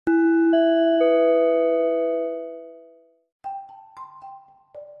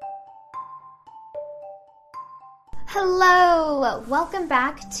Hello! Welcome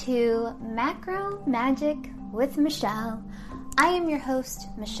back to Macro Magic with Michelle. I am your host,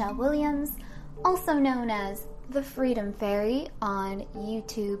 Michelle Williams, also known as the Freedom Fairy on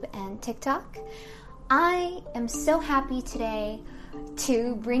YouTube and TikTok. I am so happy today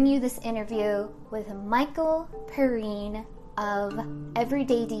to bring you this interview with Michael Perrine of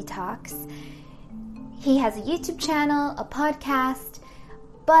Everyday Detox. He has a YouTube channel, a podcast,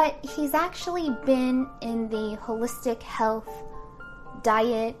 but he's actually been in the holistic health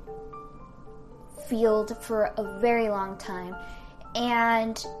diet field for a very long time.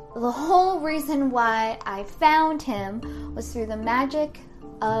 And the whole reason why I found him was through the magic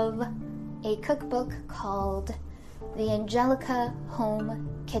of a cookbook called The Angelica Home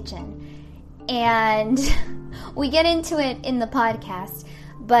Kitchen. And we get into it in the podcast,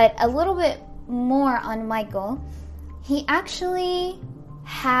 but a little bit more on Michael. He actually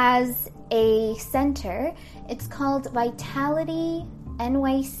has a center. It's called Vitality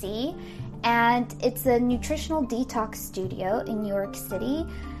NYC, and it's a nutritional detox studio in New York City,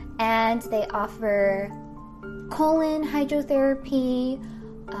 and they offer colon hydrotherapy,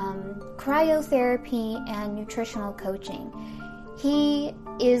 cryotherapy, and nutritional coaching. He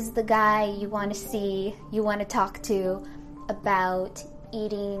is the guy you want to talk to about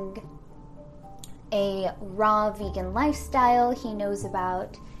eating a raw vegan lifestyle. He knows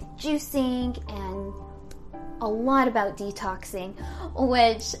about juicing and a lot about detoxing,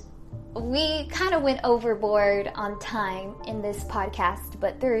 which we kind of went overboard on time in this podcast,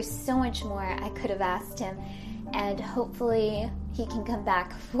 but there is so much more I could have asked him, and hopefully he can come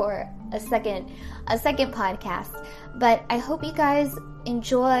back for a second podcast. But I hope you guys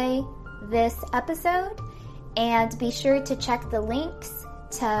enjoy this episode, and be sure to check the links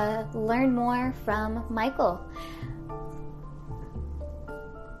to learn more from Michael.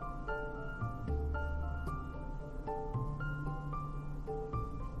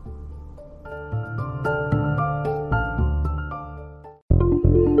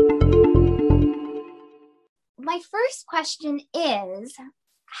 My first question is,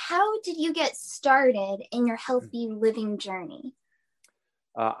 how did you get started in your healthy living journey?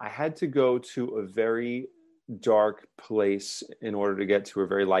 I had to go to a very dark place in order to get to a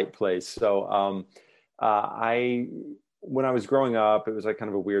very light place. So when I was growing up, it was like kind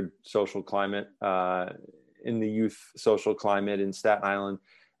of a weird social climate, in the youth social climate in Staten Island.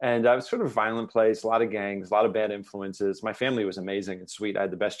 And I was sort of a violent place, a lot of gangs, a lot of bad influences. My family was amazing and sweet. I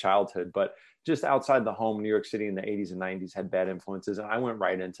had the best childhood, but just outside the home, New York City in the 80s and 90s had bad influences. And I went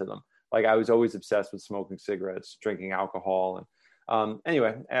right into them. Like, I was always obsessed with smoking cigarettes, drinking alcohol, and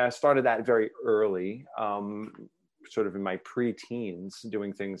anyway, I started that very early, sort of in my pre-teens,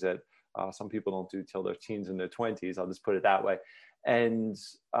 doing things that some people don't do till their teens and their 20s. I'll just put it that way. And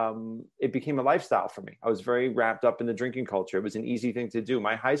it became a lifestyle for me. I was very wrapped up in the drinking culture. It was an easy thing to do.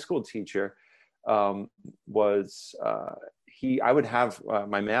 My high school teacher I would have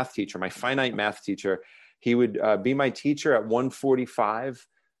my math teacher, my finite math teacher. He would be my teacher at 1:45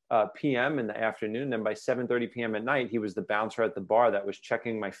 p.m. in the afternoon. Then by 7:30 p.m. at night, he was the bouncer at the bar that was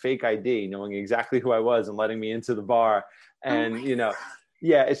checking my fake ID, knowing exactly who I was and letting me into the bar. And,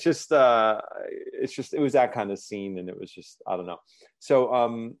 yeah, it was that kind of scene. And it was just, I don't know. So,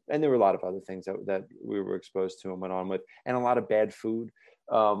 and there were a lot of other things that we were exposed to and went on with, and a lot of bad food.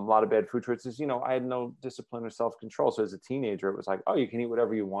 A lot of bad food choices. I had no discipline or self-control. So as a teenager, it was like, oh, you can eat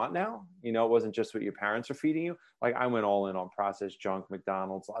whatever you want now. It wasn't just what your parents are feeding you. Like, I went all in on processed junk,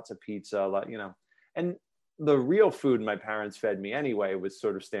 McDonald's, lots of pizza, and the real food my parents fed me anyway was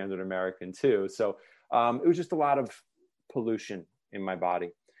sort of standard American too. So it was just a lot of pollution in my body.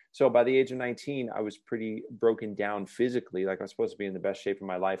 So by the age of 19, I was pretty broken down physically. Like, I was supposed to be in the best shape of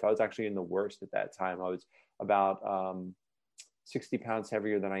my life. I was actually in the worst at that time. I was about 60 pounds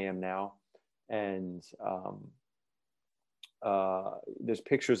heavier than I am now. And there's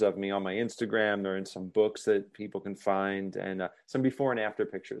pictures of me on my Instagram. They're in some books that people can find, and some before and after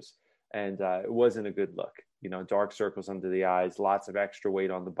pictures. And it wasn't a good look. Dark circles under the eyes, lots of extra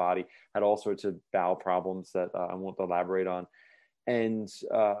weight on the body, had all sorts of bowel problems that I won't elaborate on. And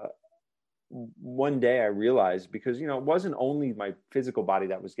one day I realized, because, it wasn't only my physical body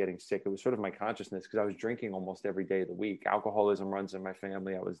that was getting sick, it was sort of my consciousness, because I was drinking almost every day of the week. Alcoholism runs in my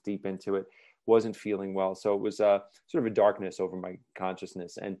family. I was deep into it, wasn't feeling well. So it was sort of a darkness over my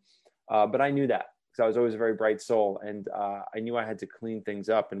consciousness. And, but I knew that, because I was always a very bright soul, and I knew I had to clean things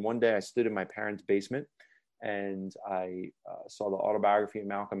up. And one day I stood in my parents' basement, and I saw the autobiography of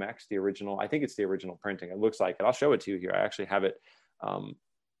Malcolm X, the original. I think it's the original printing. It looks like it. I'll show it to you here. I actually have it.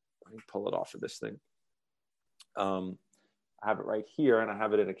 Let me pull it off of this thing. I have it right here, and I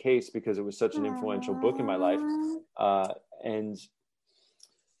have it in a case because it was such an influential book in my life. And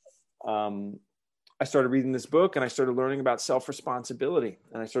I started reading this book, and I started learning about self-responsibility,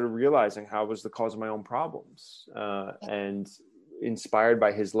 and I started realizing how I was the cause of my own problems, and inspired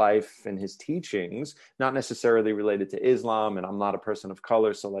by his life and his teachings, not necessarily related to Islam. And I'm not a person of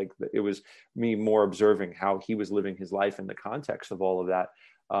color. So like it was me more observing how he was living his life in the context of all of that,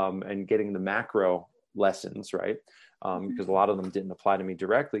 and getting the macro lessons, right? Because a lot of them didn't apply to me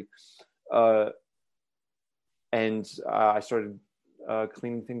directly. And I started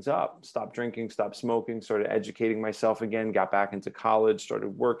cleaning things up, stopped drinking, stopped smoking, started educating myself again, got back into college, started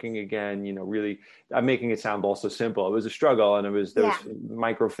working again, really, I'm making it sound also simple. It was a struggle, and there was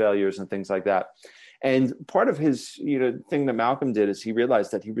micro failures and things like that. And part of his, thing that Malcolm did is he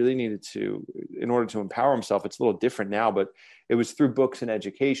realized that he really needed to, in order to empower himself, it's a little different now, but it was through books and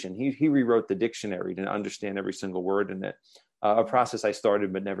education. He rewrote the dictionary to understand every single word in it, a process I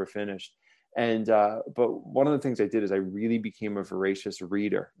started but never finished. And, but one of the things I did is I really became a voracious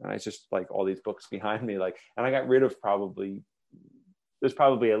reader, and I just like all these books behind me, and I got rid of there's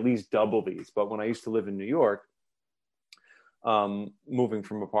probably at least double these. But when I used to live in New York, moving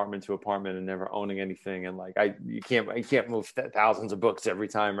from apartment to apartment and never owning anything. And you can't move thousands of books every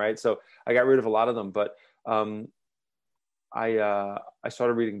time. Right. So I got rid of a lot of them, but, I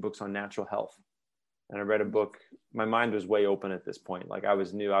started reading books on natural health, and I read a book. My mind was way open at this point. I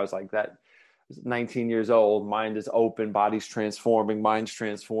was new. I was like that. 19 years old, mind is open, body's transforming, mind's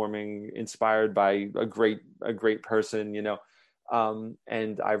transforming, inspired by a great person,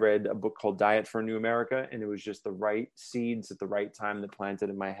 and I read a book called Diet for a New America, and it was just the right seeds at the right time that planted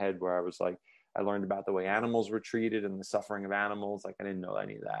in my head, where I was like, I learned about the way animals were treated and the suffering of animals. I didn't know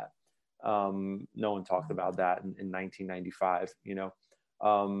any of that. No one talked about that in 1995,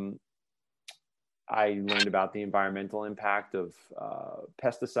 I learned about the environmental impact of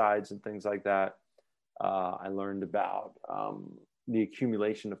pesticides and things like that. I learned about the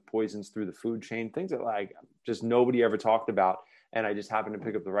accumulation of poisons through the food chain, things that just nobody ever talked about. And I just happened to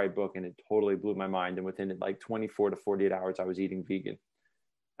pick up the right book, and it totally blew my mind. And within 24 to 48 hours, I was eating vegan.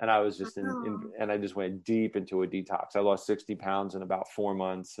 And I was just and I just went deep into a detox. I lost 60 pounds in about 4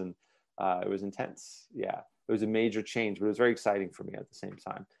 months, and it was intense. Yeah, it was a major change, but it was very exciting for me at the same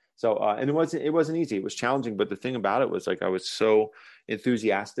time. So, and it wasn't easy. It was challenging, but the thing about it was I was so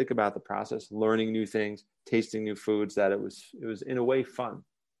enthusiastic about the process, learning new things, tasting new foods, that it was in a way fun.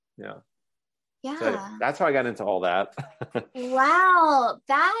 Yeah. Yeah. So that's how I got into all that. Wow.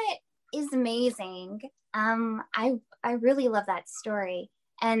 That is amazing. I really love that story.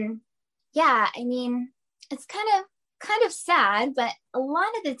 And yeah, I mean, it's kind of sad, but a lot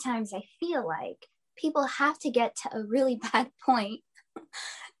of the times I feel like people have to get to a really bad point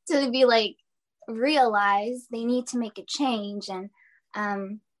to be realize they need to make a change. And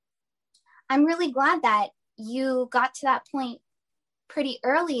I'm really glad that you got to that point pretty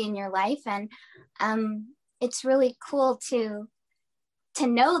early in your life. And it's really cool to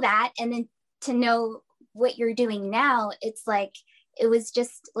know that, and then to know what you're doing now. It's it was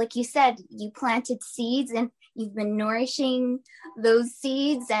just like you said, you planted seeds and you've been nourishing those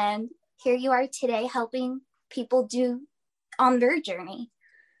seeds, and here you are today helping people on their journey.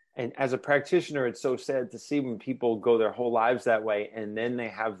 And as a practitioner, it's so sad to see when people go their whole lives that way, and then they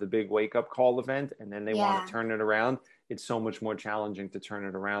have the big wake-up call event, and then they want to turn it around. It's so much more challenging to turn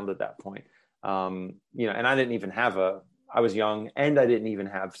it around at that point. And I didn't even have I was young, and I didn't even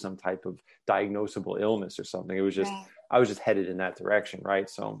have some type of diagnosable illness or something. It was just, right. I was just headed in that direction, right?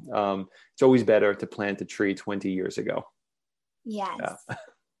 So it's always better to plant a tree 20 years ago. Yes. Yeah.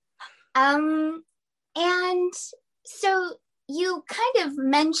 And so you kind of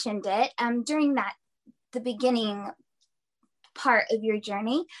mentioned it during the beginning part of your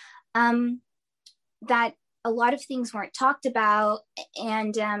journey, that a lot of things weren't talked about.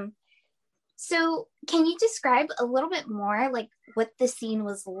 And so can you describe a little bit more what the scene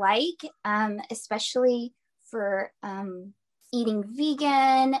was like, especially for eating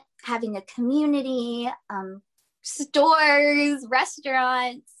vegan, having a community, stores,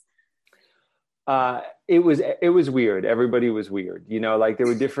 restaurants? It was weird. Everybody was weird, there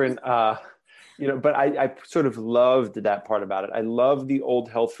were different, but I sort of loved that part about it. I love the old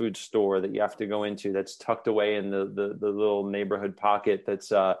health food store that you have to go into, that's tucked away in the little neighborhood pocket,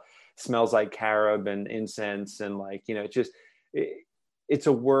 that's smells like carob and incense. And it's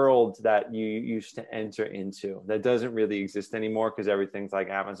a world that you used to enter into that doesn't really exist anymore, because everything's like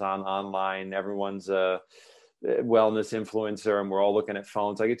Amazon online. Everyone's wellness influencer, and we're all looking at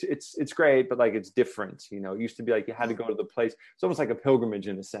phones. It's great, but it's different. It used to be you had to go to the place. It's almost like a pilgrimage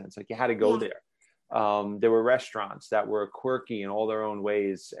in a sense. You had to go there. There were restaurants that were quirky in all their own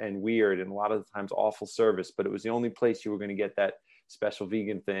ways and weird, and a lot of the times awful service, but it was the only place you were going to get that special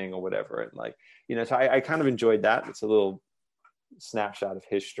vegan thing or whatever. And like, so I kind of enjoyed that. It's a little snapshot of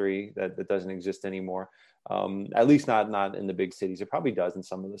history that doesn't exist anymore. At least not in the big cities. It probably does in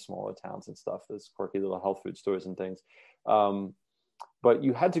some of the smaller towns and stuff. There's quirky little health food stores and things. But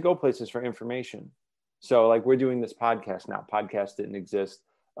you had to go places for information. So like we're doing this podcast now. Podcasts didn't exist.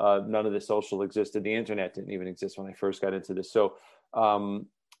 None of the social existed. The internet didn't even exist when I first got into this. So you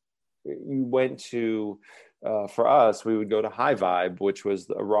went to, for us, we would go to High Vibe, which was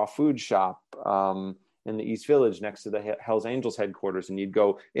a raw food shop in the East Village next to the Hells Angels headquarters. And you'd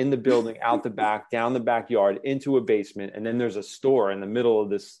go in the building, out the back, down the backyard, into a basement. And then there's a store in the middle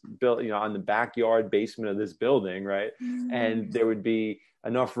of this building, on the backyard basement of this building, right? Mm-hmm. And there would be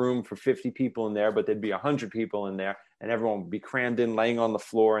enough room for 50 people in there, but there'd be 100 people in there. And everyone would be crammed in, laying on the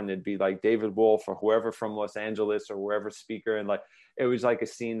floor. And there'd be like David Wolf or whoever from Los Angeles or wherever speaker. And like, it was like a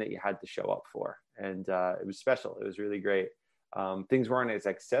scene that you had to show up for. And it was special. It was really great. Things weren't as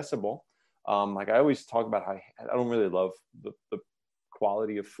accessible. Like I always talk about how I don't really love the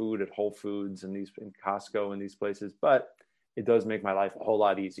quality of food at Whole Foods and in Costco and these places, but it does make my life a whole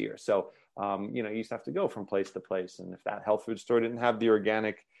lot easier. So, you used to have to go from place to place. And if that health food store didn't have the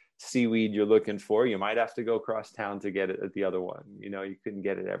organic seaweed you're looking for, you might have to go across town to get it at the other one. You couldn't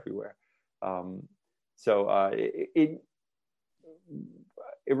get it everywhere. So it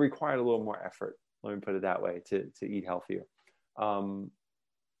required a little more effort, let me put it that way, to eat healthier.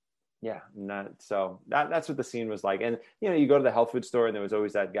 That's what the scene was like. And you go to the health food store and there was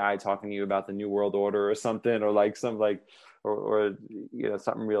always that guy talking to you about the New World Order or something, or like some or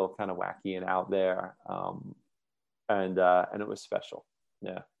something real kind of wacky and out there. And it was special.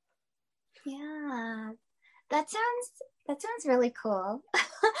 Yeah that sounds really cool.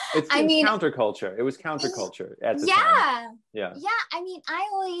 It's counterculture. It was counterculture at the time. I mean, I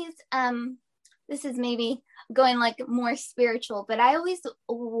always this is maybe going like more spiritual, but I always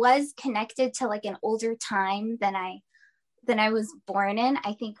was connected to like an older time than I was born in.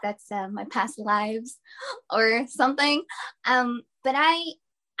 I think that's my past lives or something. But I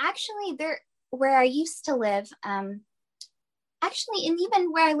actually, where I used to live, actually, and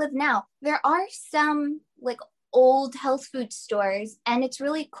even where I live now, there are some like old health food stores, and it's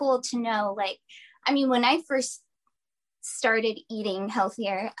really cool to know, like, I mean, when I first started eating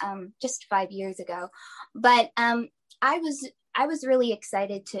healthier just 5 years ago, but I was really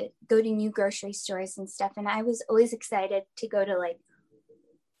excited to go to new grocery stores and stuff, and I was always excited to go to like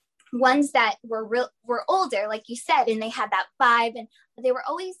ones that were older, like you said, and they had that vibe, and they were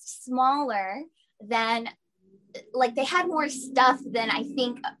always smaller than, like, they had more stuff than I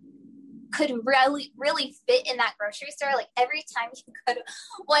think could really fit in that grocery store. Like every time you go to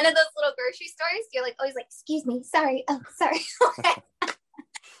one of those little grocery stores, you're like always like, excuse me, sorry. And so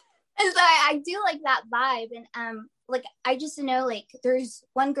I do like that vibe. And like I just know, like, there's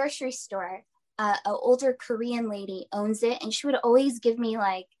one grocery store, an older Korean lady owns it, and she would always give me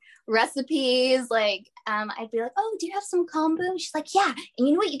like recipes. Like I'd be like, oh, do you have some kombu? And she's like, yeah, and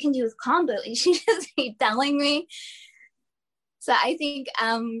you know what you can do with kombu? And she just be telling me. So I think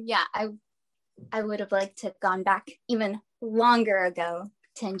I would have liked to have gone back even longer ago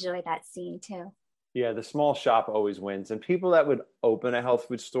to enjoy that scene too. Yeah, the small shop always wins. And people that would open a health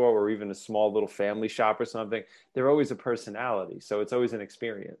food store or even a small little family shop or something, they're always a personality. So it's always an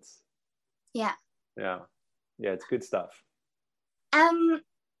experience. Yeah. Yeah, it's good stuff. And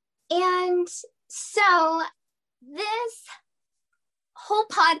so this whole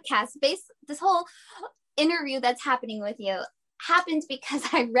podcast, this whole interview that's happening with you happened because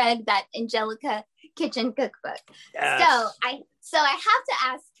I read that Angelica Kitchen cookbook. Yes. So I have to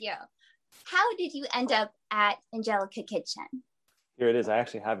ask you, how did you end up at Angelica Kitchen? Here it is. I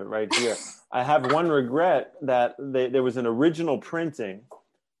actually have it right here. I have one regret that there was an original printing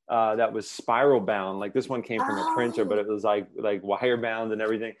that was spiral bound. Like this one came from a printer, but it was like wire bound and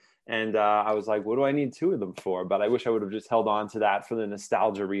everything. And I was like, what do I need two of them for? But I wish I would have just held on to that for the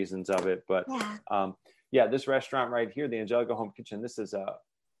nostalgia reasons of it. But this restaurant right here, the Angelica Home Kitchen, this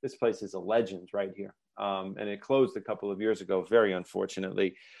place is a legend right here. And it closed a couple of years ago, very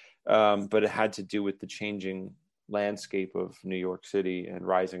unfortunately. But it had to do with the changing landscape of New York City and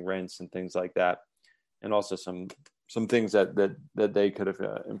rising rents and things like that. And also some things that they could have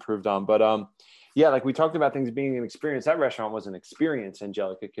improved on. But like we talked about things being an experience. That restaurant was an experience,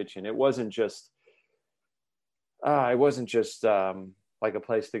 Angelica Kitchen. It wasn't just like a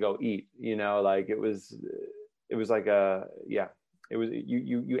place to go eat, like it was like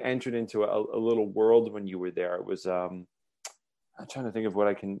you entered into a little world when you were there. It was I'm trying to think of what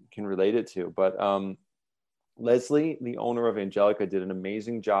I can relate it to, but Leslie, the owner of Angelica, did an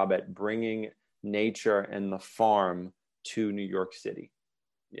amazing job at bringing nature and the farm to New York City.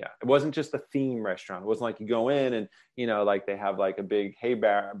 Yeah, it wasn't just a theme restaurant. It wasn't like you go in and, you know, like they have like a big hay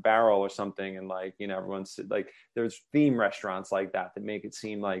barrel or something, and like, you know, everyone's like, there's theme restaurants like that make it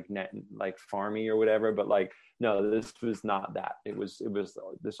seem like like farmy or whatever. But like, no, this was not that. It was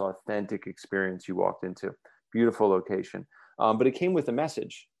this authentic experience you walked into. Beautiful location, but it came with a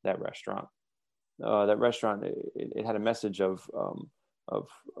message. That restaurant, it had a message of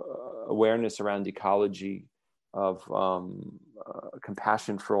awareness around ecology, of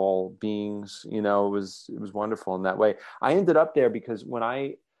compassion for all beings. You know, it was wonderful in that way. I ended up there because when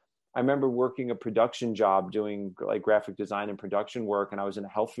I remember working a production job doing like graphic design and production work, and I was in a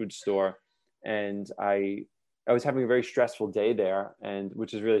health food store, and I was having a very stressful day there, and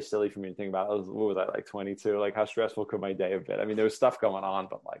which is really silly for me to think about. What was I, like 22? Like, how stressful could my day have been? I mean, there was stuff going on,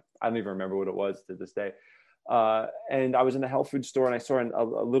 but like, I don't even remember what it was to this day. And I was in a health food store, and I saw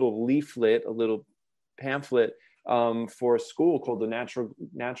a little leaflet, a little pamphlet for a school called the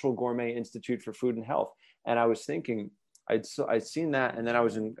Natural Gourmet Institute for Food and Health. And I was thinking, I'd seen that, and then I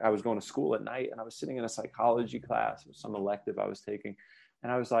was going to school at night, and I was sitting in a psychology class, or some elective I was taking,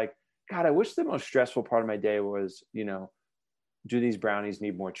 and I was like, God, I wish the most stressful part of my day was, you know, do these brownies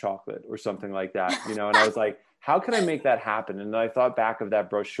need more chocolate or something like that, you know? And I was like, how can I make that happen? And I thought back of that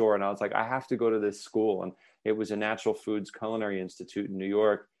brochure, and I was like, I have to go to this school. And it was a Natural Foods Culinary Institute in New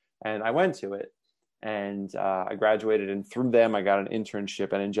York. And I went to it, and I graduated, and through them, I got an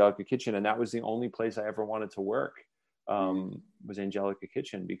internship at Angelica Kitchen. And that was the only place I ever wanted to work, was Angelica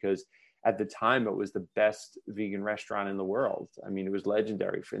Kitchen, because at the time it was the best vegan restaurant in the world. I mean, it was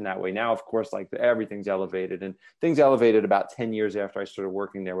legendary in that way. Now, of course, like everything's elevated, and things elevated about 10 years after I started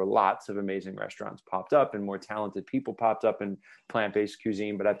working there, where lots of amazing restaurants popped up and more talented people popped up in plant-based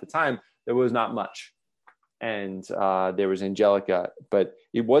cuisine. But at the time, there was not much. And there was Angelica, but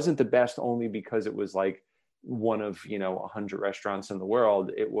it wasn't the best only because it was like one of, you know, 100 restaurants in the world.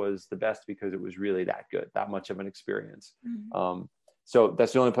 It was the best because it was really that good, that much of an experience. Mm-hmm. So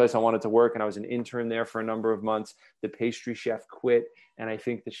that's the only place I wanted to work. And I was an intern there for a number of months. The pastry chef quit. And I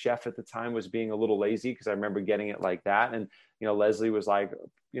think the chef at the time was being a little lazy, because I remember getting it like that. And, you know, Leslie was like,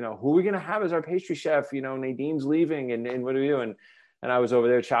 you know, who are we going to have as our pastry chef? You know, Nadine's leaving, and what do we do? And I was over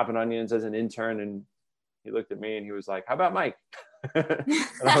there chopping onions as an intern, and he looked at me and he was like, how about Mike? And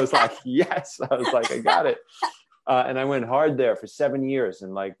I was like, yes. I was like, I got it. And I went hard there for 7 years,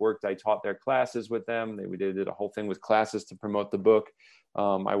 and like I taught their classes with them. We did a whole thing with classes to promote the book.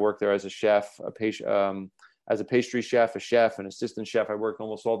 I worked there as a chef, as a pastry chef, a chef, an assistant chef. I worked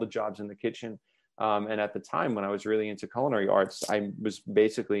almost all the jobs in the kitchen. And at the time when I was really into culinary arts, I was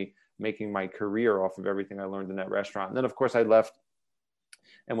basically making my career off of everything I learned in that restaurant. And then of course I left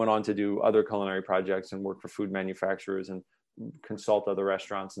and went on to do other culinary projects and work for food manufacturers and consult other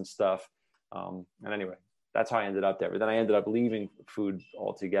restaurants and stuff. And anyway, that's how I ended up there. But then I ended up leaving food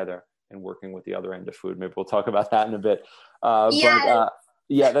altogether and working with the other end of food. Maybe we'll talk about that in a bit. But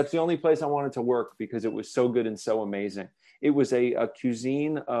that's the only place I wanted to work, because it was so good and so amazing. It was a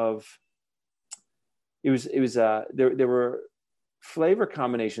cuisine of, there were flavor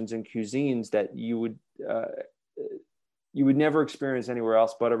combinations and cuisines that you would never experience anywhere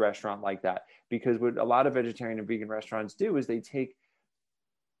else but a restaurant like that. Because what a lot of vegetarian and vegan restaurants do is they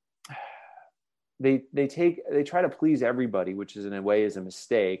try to please everybody, which is in a way is a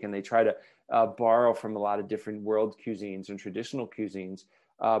mistake. And they try to borrow from a lot of different world cuisines and traditional cuisines.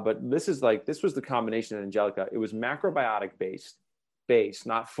 But this was the combination of Angelica. It was macrobiotic based,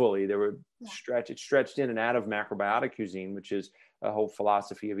 not fully. It stretched in and out of macrobiotic cuisine, which is a whole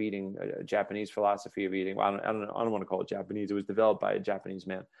philosophy of eating, a Japanese philosophy of eating. Well, I don't want to call it Japanese. It was developed by a Japanese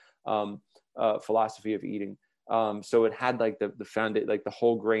man. Philosophy of eating. So it had like the foundation, like the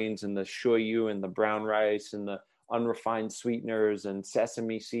whole grains and the shoyu and the brown rice and the unrefined sweeteners and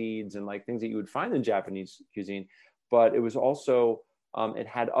sesame seeds and like things that you would find in Japanese cuisine. But it was also, it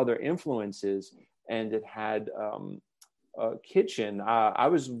had other influences, and it had a kitchen. I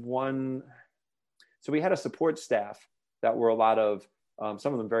was one. So we had a support staff that were a lot of,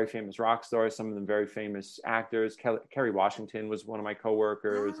 some of them very famous rock stars, some of them very famous actors. Kerry Washington was one of my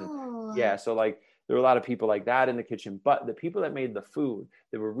coworkers. Oh. And yeah, so like there were a lot of people like that in the kitchen. But the people that made the food,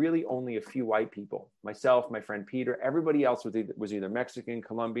 there were really only a few white people. Myself, my friend Peter, everybody else was either Mexican,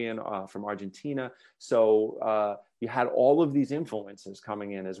 Colombian, from Argentina. So you had all of these influences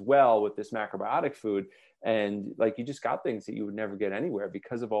coming in as well with this macrobiotic food. And like you just got things that you would never get anywhere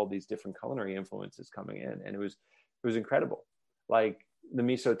because of all these different culinary influences coming in. And it was incredible. Like the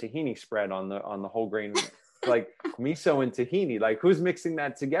miso tahini spread on the whole grain like miso and tahini. Like who's mixing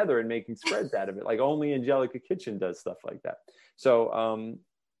that together and making spreads out of it? Like only Angelica Kitchen does stuff like that. So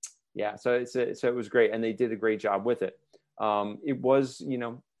yeah, so it was great, and they did a great job with it. It was,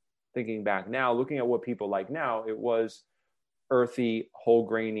 thinking back now, looking at what people like now, it was earthy, whole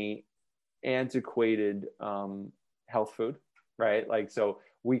grainy, antiquated health food, right? Like, so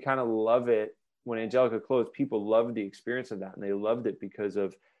we kind of love it. When Angelica closed, people loved the experience of that, and they loved it because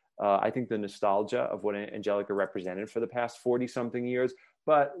of I think the nostalgia of what Angelica represented for the past 40 something years.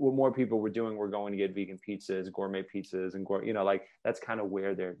 But what more people were doing were going to get vegan pizzas, gourmet pizzas, and like that's kind of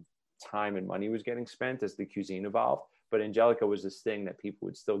where their time and money was getting spent as the cuisine evolved. But Angelica was this thing that people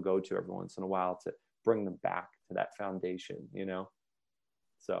would still go to every once in a while to bring them back to that foundation,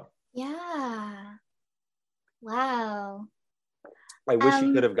 So yeah. Wow. I wish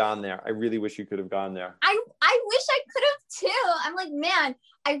you could have gone there. I really wish you could have gone there. I wish I could have too. I'm like, man,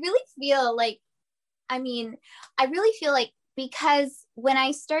 I really feel like, because when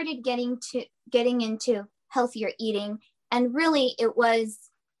I started getting into healthier eating, and really it was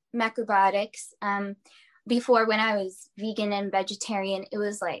macrobiotics, before, when I was vegan and vegetarian, it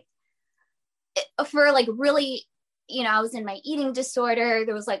was like, for like really, I was in my eating disorder.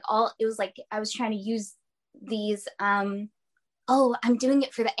 There was like it was like I was trying to use these, I'm doing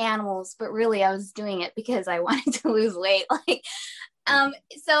it for the animals, but really I was doing it because I wanted to lose weight. Like, there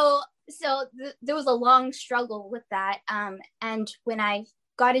was a long struggle with that. And when I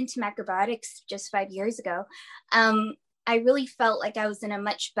got into macrobiotics just 5 years ago, I really felt like I was in a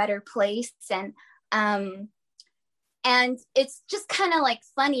much better place. And it's just kind of like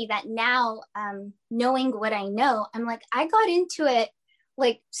funny that now, knowing what I know, I'm like, I got into it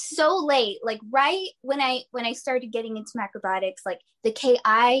like so late, like right when I started getting into macrobiotics, like the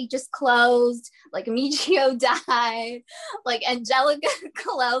KI just closed, like Michio died, like Angelica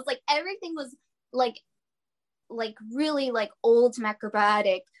closed, like everything was like really like old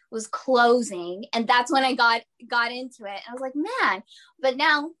macrobiotic was closing, and that's when I got into it. I was like, man, but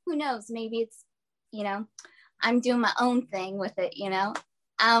now who knows, maybe it's, I'm doing my own thing with it, Yeah,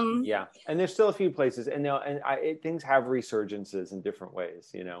 and there's still a few places, and things have resurgences in different ways,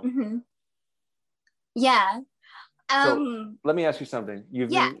 Mm-hmm. Yeah. So let me ask you something. You've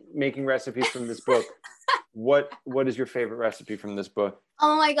been making recipes from this book. What is your favorite recipe from this book?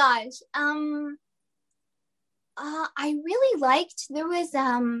 Oh my gosh. I really liked, there was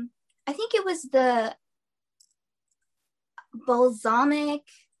I think it was the balsamic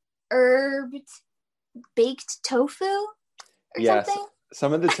herbed baked tofu or something.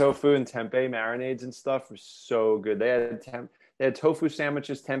 Some of the tofu and tempeh marinades and stuff were so good. They had tofu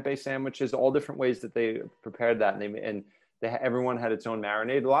sandwiches, tempeh sandwiches, all different ways that they prepared that, and everyone had its own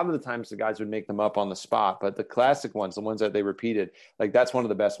marinade. A lot of the times the guys would make them up on the spot, but the classic ones, the ones that they repeated, like that's one of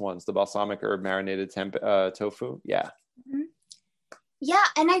the best ones, the balsamic herb marinated tofu. Yeah. Mm-hmm. Yeah,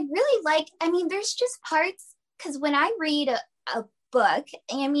 and I really there's just parts, because when I read a book,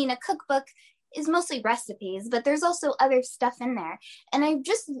 a cookbook is mostly recipes, but there's also other stuff in there. And I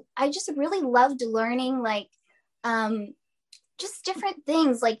just really loved learning, like, just different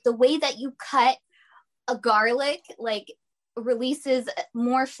things, like the way that you cut a garlic, like releases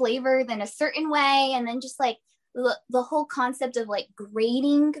more flavor than a certain way. And then just like the whole concept of like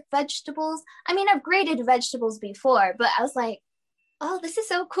grating vegetables. I've grated vegetables before, but I was like, oh, this is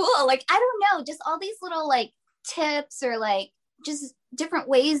so cool. Like, I don't know, just all these little like tips, or like just different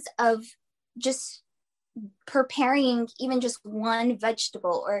ways of just preparing even just one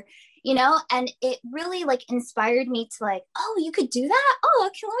vegetable, or and it really like inspired me to like, oh, you could do that,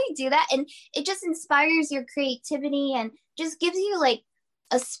 oh, can we do that? And it just inspires your creativity and just gives you like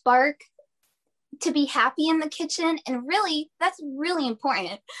a spark to be happy in the kitchen. And really, that's really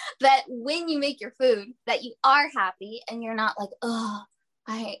important, that when you make your food, that you are happy and you're not like, oh,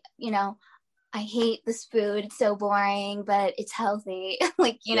 I hate this food, it's so boring, but it's healthy.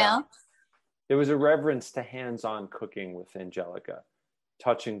 Like, you know there was a reverence to hands-on cooking with Angelica,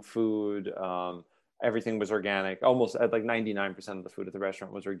 touching food. Everything was organic. Almost like 99% of the food at the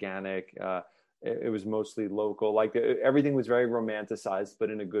restaurant was organic. It was mostly local. Like everything was very romanticized, but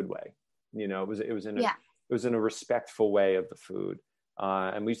in a good way. It was in a respectful way of the food.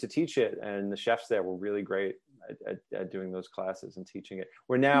 And we used to teach it, and the chefs there were really great at doing those classes and teaching it.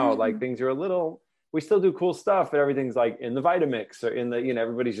 Where now, like things are a little. We still do cool stuff, but everything's like in the Vitamix, or in the,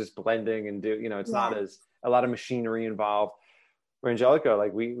 everybody's just blending and it's not as a lot of machinery involved. Where Angelica,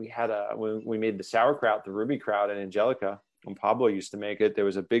 like we had when we made the sauerkraut, the Ruby kraut, and Angelica, when Pablo used to make it, there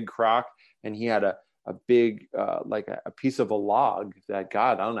was a big crock, and he had a big, like a piece of a log that,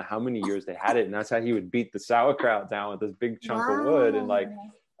 God, I don't know how many years they had it. And that's how he would beat the sauerkraut down with this big chunk of wood. And like,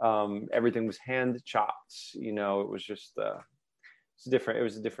 Everything was hand chopped. You know, it was just it's different. It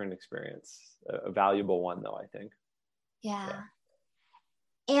was a different experience, a valuable one though, I think. Yeah.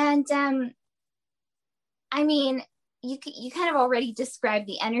 And I mean, you kind of already described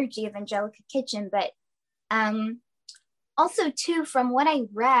the energy of Angelica Kitchen, but also too, from what I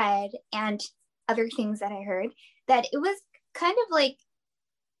read and other things that I heard, that it was kind of like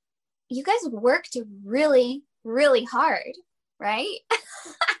you guys worked really, really hard, right?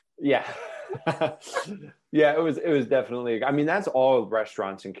 Yeah. Yeah, it was definitely, I mean, that's all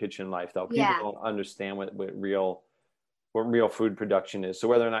restaurants and kitchen life though. People don't understand what real food production is. So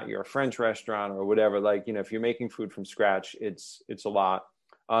whether or not you're a French restaurant or whatever, like, you know, if you're making food from scratch, it's a lot.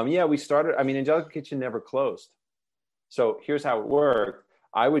 Yeah, we started, I mean, Angelica Kitchen never closed. So here's how it worked.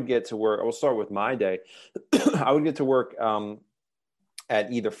 I would get to work, I'll start with my day. I would get to work at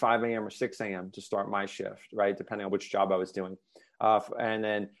either 5 a.m. or 6 a.m. to start my shift, right? Depending on which job I was doing. And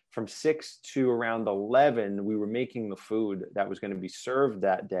then from 6 to around 11, we were making the food that was going to be served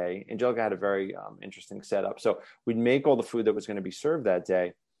that day. Angelica had a very interesting setup. So we'd make all the food that was going to be served that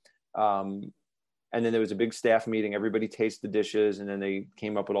day. And then there was a big staff meeting. Everybody tasted the dishes. And then they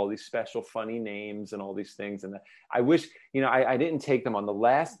came up with all these special funny names and all these things. And I wish, you know, I didn't take them on the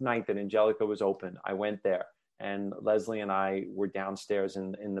last night that Angelica was open. I went there. And Leslie and I were downstairs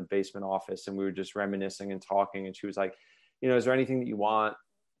in the basement office, and we were just reminiscing and talking. And she was like, you know, is there anything that you want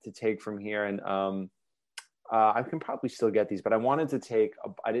to take from here? And I can probably still get these, but I wanted to take,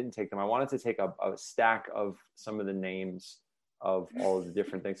 I didn't take them. I wanted to take a stack of some of the names of all of the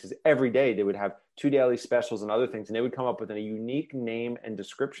different things. Because every day they would have 2 daily specials and other things. And they would come up with a unique name and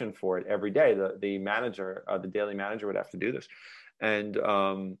description for it every day. The manager, the daily manager would have to do this. And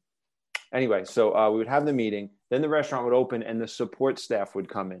anyway, so we would have the meeting, then the restaurant would open and the support staff would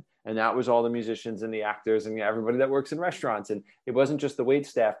come in. And that was all the musicians and the actors and everybody that works in restaurants. And it wasn't just the wait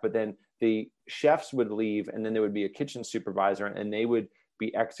staff, but then the chefs would leave, and then there would be a kitchen supervisor, and they would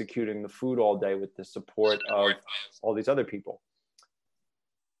be executing the food all day with the support of all these other people.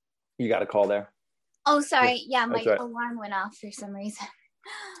 You got a call there? Oh, sorry. Yeah, my alarm went off for some reason.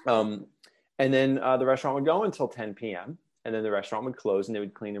 And then the restaurant would go until 10 p.m. And then the restaurant would close, and they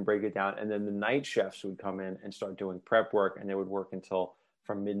would clean and break it down. And then the night chefs would come in and start doing prep work, and they would work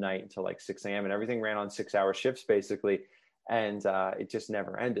from midnight until like 6 a.m. And everything ran on 6-hour shifts basically. And it just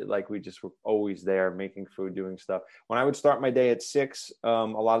never ended. Like, we just were always there making food, doing stuff. When I would start my day at 6, a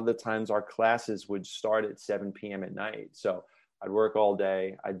lot of the times our classes would start at 7 p.m. at night. So I'd work all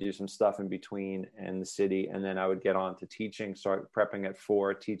day. I'd do some stuff in between in the city. And then I would get on to teaching, start prepping at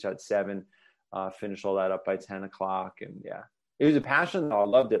 4, teach at 7, finish all that up by 10 o'clock. And yeah, it was a passion though. I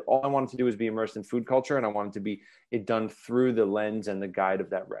loved it. All I wanted to do was be immersed in food culture, and I wanted to be it done through the lens and the guide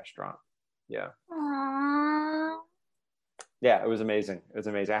of that restaurant. Yeah. Aww. Yeah, it was amazing. It was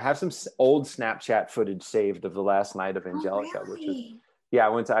amazing. I have some old Snapchat footage saved of the last night of Angelica, really?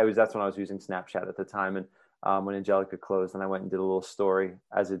 which is, that's when I was using Snapchat at the time. And when Angelica closed, and I went and did a little story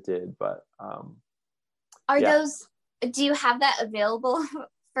as it did. But do you have that available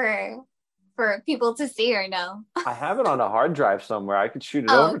for people to see, or no? I have it on a hard drive somewhere. I could shoot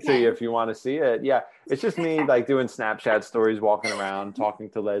it over to you if you want to see it. Yeah, it's just me like doing Snapchat stories, walking around, talking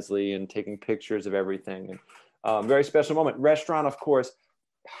to Leslie, and taking pictures of everything. And very special moment. Restaurant, of course,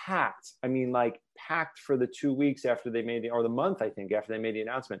 packed. I mean, like packed for the 2 weeks after they made the month, I think, after they made the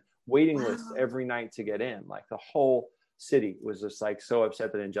announcement. Waiting lists every night to get in. Like the whole city was just like so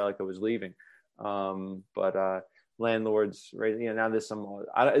upset that Angelica was leaving. But landlords, right? You know, now there's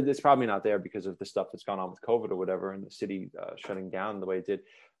it's probably not there because of the stuff that's gone on with COVID or whatever, and the city shutting down the way it did.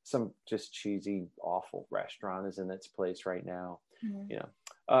 Some just cheesy, awful restaurant is in its place right now. Mm-hmm. You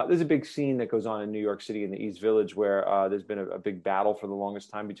know, there's a big scene that goes on in New York City in the East Village where there's been a big battle for the longest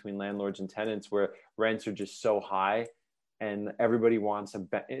time between landlords and tenants, where rents are just so high, and everybody wants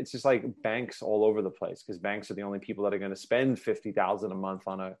it's just like banks all over the place, because banks are the only people that are going to spend $50,000 a month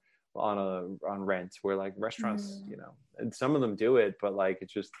on rent, where like restaurants, you know, and some of them do it, but like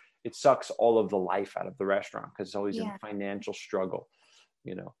it sucks all of the life out of the restaurant, because it's always a financial struggle,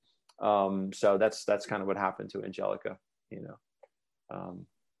 you know. So that's kind of what happened to Angelica, you know.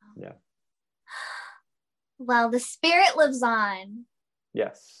 Yeah. Well, the spirit lives on.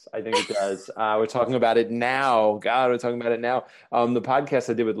 Yes, I think it does. We're talking about it now. God, we're talking about it now. The podcast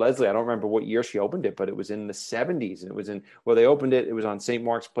I did with Leslie, I don't remember what year she opened it, but it was in the 70s. And it was they opened it. It was on St.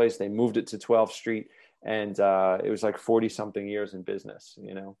 Mark's Place. They moved it to 12th Street. And it was like 40 something years in business,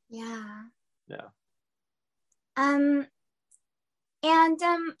 you know? Yeah. Yeah.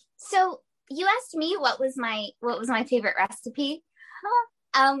 So you asked me what was my favorite recipe.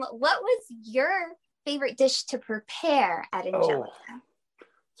 What was your favorite dish to prepare at Angelica?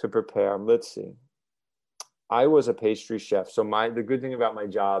 to prepare. Let's see. I was a pastry chef. So the good thing about my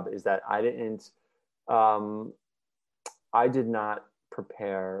job is that um, I did not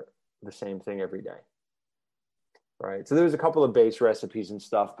prepare the same thing every day. Right. So there was a couple of base recipes and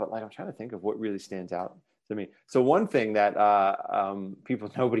stuff, but like I'm trying to think of what really stands out to me. So one thing that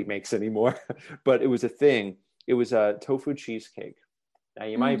nobody makes anymore, but it was a thing. It was a tofu cheesecake. Now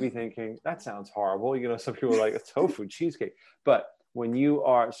you might be thinking that sounds horrible. Some people are like a tofu cheesecake, but when you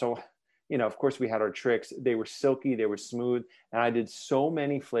are of course we had our tricks. They were silky, they were smooth, and I did so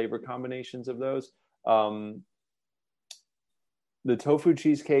many flavor combinations of those. The tofu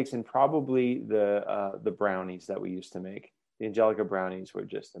cheesecakes and probably the brownies that we used to make. The Angelica brownies were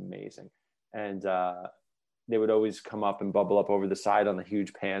just amazing, and they would always come up and bubble up over the side on the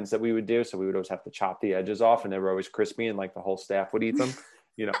huge pans that we would do. So we would always have to chop the edges off, and they were always crispy, and like the whole staff would eat them.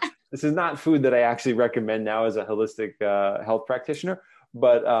 This is not food that I actually recommend now as a holistic health practitioner,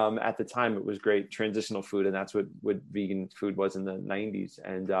 but at the time it was great transitional food, and that's what vegan food was in the 90s,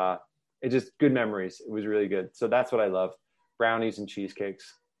 and it just good memories. It was really good. So that's what I love. Brownies and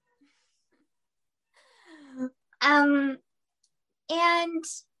cheesecakes. And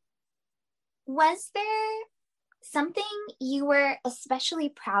was there something you were especially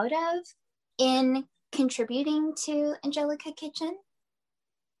proud of in contributing to Angelica Kitchen?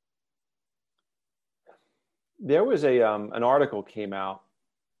 There was an article came out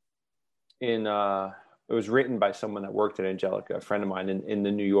it was written by someone that worked at Angelica, a friend of mine in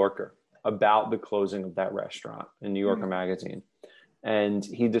the New Yorker, about the closing of that restaurant in New Yorker magazine. And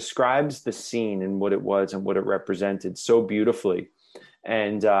he describes the scene and what it was and what it represented so beautifully.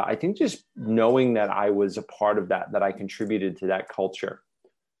 And I think just knowing that I was a part of that I contributed to that culture,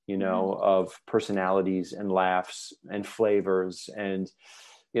 of personalities and laughs and flavors. And,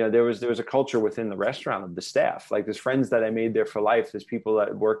 there was a culture within the restaurant of the staff. Like there's friends that I made there for life. There's people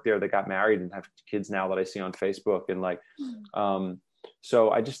that work there that got married and have kids now that I see on Facebook. And like, so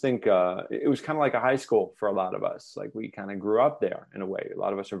I just think it was kind of like a high school for a lot of us. Like we kind of grew up there in a way. A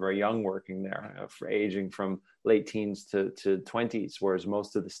lot of us are very young working there, for aging from late teens to 20s, whereas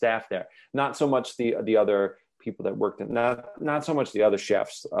most of the staff there, not so much the other people that worked in, not so much the other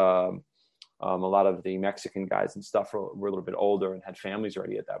chefs. A lot of the Mexican guys and stuff were a little bit older and had families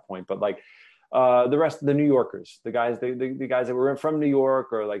already at that point. But like the rest of the New Yorkers, the guys that were from New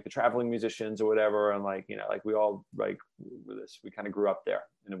York, or like the traveling musicians or whatever. And like, like we all like we kind of grew up there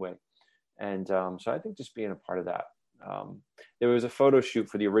in a way. And so I think just being a part of that. There was a photo shoot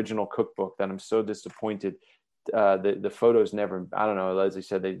for the original cookbook that I'm so disappointed. The photos never, I don't know, Leslie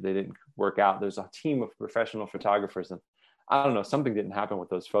said they didn't work out. There's a team of professional photographers, and I don't know, something didn't happen with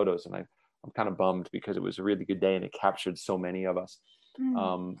those photos. And I'm kind of bummed because it was a really good day and it captured so many of us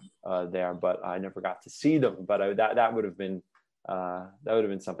there, but I never got to see them. But that would have been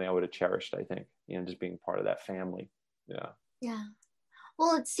something I would have cherished, I think, just being part of that family. Yeah.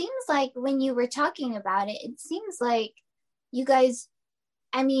 Well, it seems like when you were talking about it, it seems like you guys,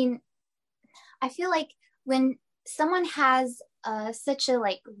 I mean, I feel like when someone has such a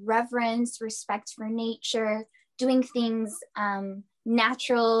like reverence, respect for nature, doing things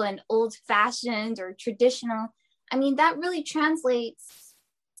natural and old-fashioned or traditional, I mean, that really translates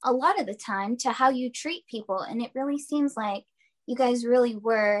a lot of the time to how you treat people. And it really seems like you guys really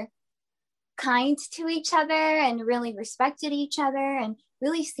were kind to each other and really respected each other, and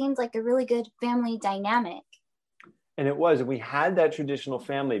really seemed like a really good family dynamic. And it was, and we had that traditional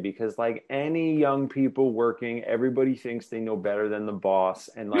family because like any young people working, everybody thinks they know better than the boss.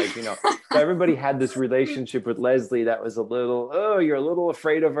 And like, so everybody had this relationship with Leslie that was a little, oh, you're a little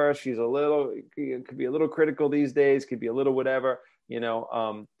afraid of her. She's could be a little critical these days, could be a little whatever,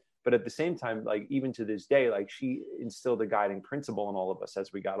 but at the same time, like even to this day, like she instilled a guiding principle in all of us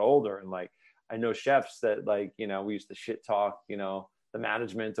as we got older. And like, I know chefs that like, we used to shit talk, the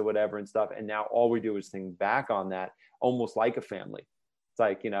management or whatever and stuff. And now all we do is think back on that almost like a family. It's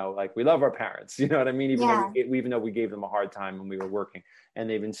like, like we love our parents, you know what I mean? Even though we gave them a hard time when we were working, and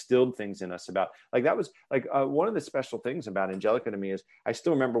they've instilled things in us about like, that was like one of the special things about Angelica to me is I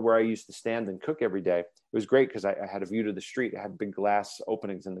still remember where I used to stand and cook every day. It was great because I had a view to the street. I had big glass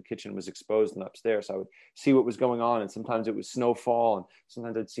openings and the kitchen was exposed and upstairs. So I would see what was going on. And sometimes it was snowfall. And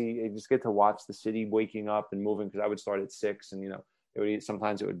sometimes I just get to watch the city waking up and moving, because I would start at 6 and,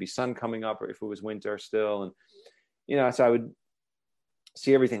 sometimes it would be sun coming up, or if it was winter still. And, so I would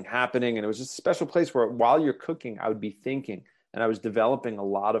see everything happening. And it was just a special place where while you're cooking, I would be thinking, and I was developing a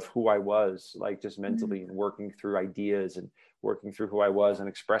lot of who I was, like just mentally, and working through ideas and working through who I was and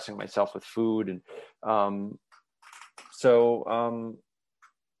expressing myself with food. And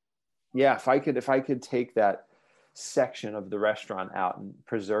if I could take that section of the restaurant out and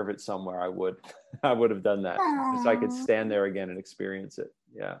preserve it somewhere, I would. I would have done that just so I could Aw, stand there again and experience it.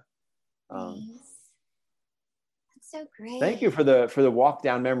 Yeah. nice. That's so Thank you great. for the walk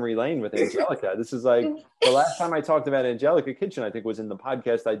down memory lane with Angelica. This is like the last time I talked about Angelica Kitchen, I think, was in the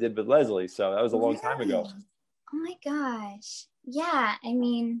podcast I did with Leslie. So that was a long time ago. Really? Oh my gosh. Yeah, I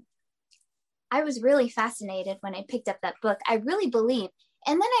mean, I was really fascinated when I picked up that book. I really believe.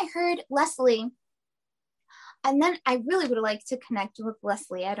 And then I heard Leslie, and then I really would like to connect with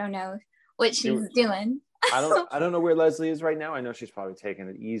Leslie. I don't know what she's doing. I don't know where Leslie is right now. I know she's probably taking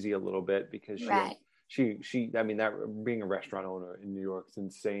it easy a little bit because Right. she I mean, that being a restaurant owner in New York is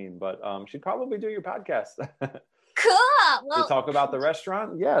insane, but she'd probably do your podcast. Cool. To Well, talk about the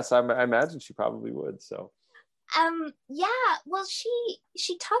restaurant. Yes, I imagine she probably would. So yeah, well, she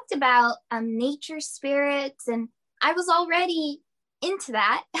talked about nature spirits, and I was already into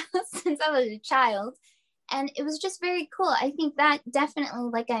that since I was a child, and it was just very cool. I think that definitely,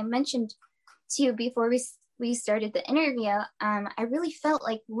 like I mentioned to you before we started the interview, I really felt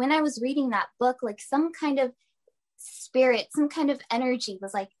like when I was reading that book, like some kind of spirit, some kind of energy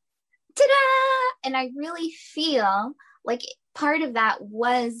was like, ta-da! And I really feel like part of that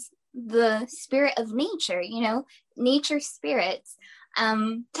was the spirit of nature, nature spirits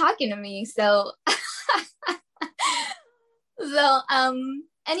talking to me. So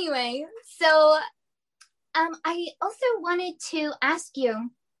anyway, so I also wanted to ask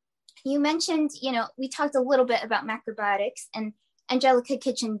you, you mentioned, we talked a little bit about macrobiotics, and Angelica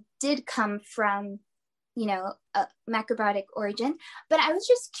Kitchen did come from, a macrobiotic origin, but I was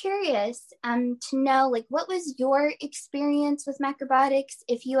just curious to know, like, what was your experience with macrobiotics,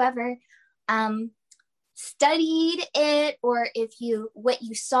 if you ever studied it, or what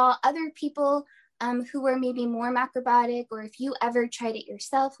you saw other people who were maybe more macrobiotic, or if you ever tried it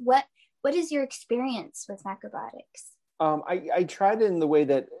yourself. What is your experience with macrobiotics? I tried it in the way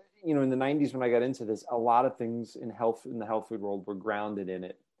that, in the 90s when I got into this, a lot of things in the health food world were grounded in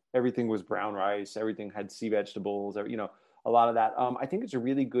it. Everything was brown rice. Everything had sea vegetables, a lot of that. I think it's a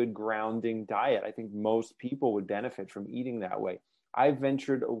really good grounding diet. I think most people would benefit from eating that way. I've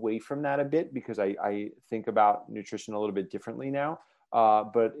ventured away from that a bit because I think about nutrition a little bit differently now.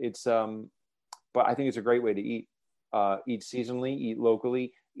 But I think it's a great way to eat. Eat seasonally, eat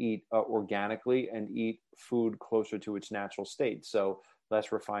locally, eat organically, and eat food closer to its natural state. So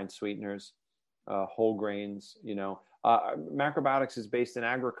less refined sweeteners, whole grains. Macrobiotics is based in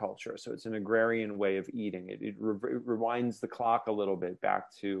agriculture, so it's an agrarian way of eating. It rewinds the clock a little bit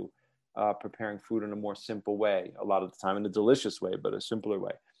back to preparing food in a more simple way, a lot of the time in a delicious way, but a simpler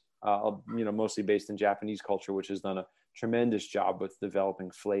way. Mostly based in Japanese culture, which has done a tremendous job with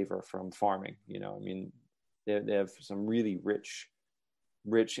developing flavor from farming. They have some really rich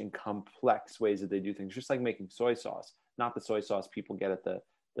and complex ways that they do things, just like making soy sauce. Not the soy sauce people get at the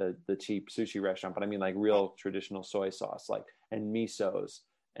cheap sushi restaurant, but I mean like real traditional soy sauce, and misos,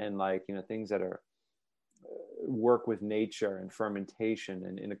 and things that are work with nature and fermentation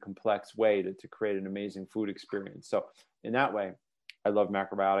and in a complex way to create an amazing food experience. So in that way, I love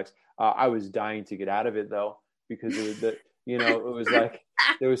macrobiotics. I was dying to get out of it though, because it was like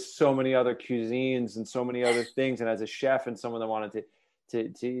there was so many other cuisines and so many other things. And as a chef and someone that wanted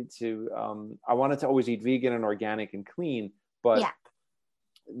I wanted to always eat vegan and organic and clean, but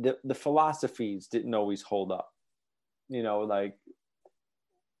the philosophies didn't always hold up. It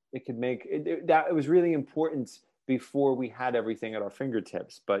could make that it was really important before we had everything at our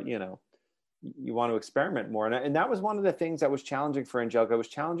fingertips. But you want to experiment more, and that was one of the things that was challenging for Angelica. It was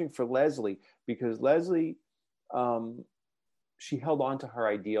challenging for Leslie because Leslie, she held on to her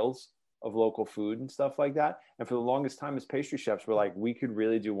ideals of local food and stuff like that. And for the longest time as pastry chefs, we're like, we could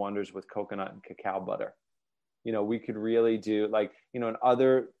really do wonders with coconut and cacao butter. We could really do in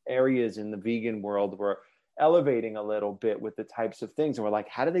other areas in the vegan world, we're elevating a little bit with the types of things. And we're like,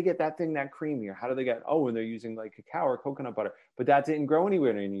 how do they get that thing that creamy? Or how do they get, when they're using cacao or coconut butter, but that didn't grow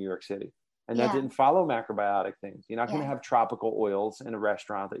anywhere in New York City. And that didn't follow macrobiotic things. You're not going to have tropical oils in a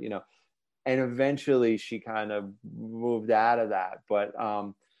restaurant that, and eventually she kind of moved out of that. But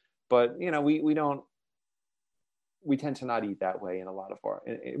we tend to not eat that way in a lot of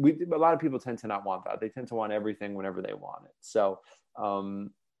a lot of people tend to not want that. They tend to want everything whenever they want it. So, and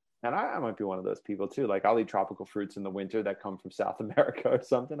I might be one of those people too. Like I'll eat tropical fruits in the winter that come from South America or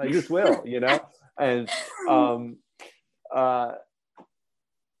something. I just will, and,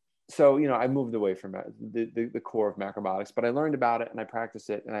 so, I moved away from the core of macrobiotics, but I learned about it and I practice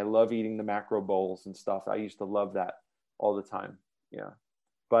it, and I love eating the macro bowls and stuff. I used to love that all the time. Yeah.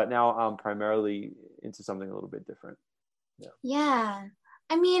 But now I'm primarily into something a little bit different. Yeah.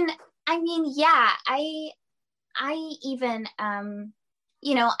 I mean, yeah, I even,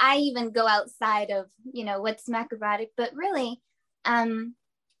 I even go outside of, what's macrobiotic, but really, I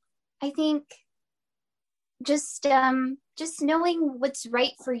think just knowing what's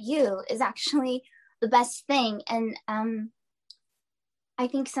right for you is actually the best thing. And I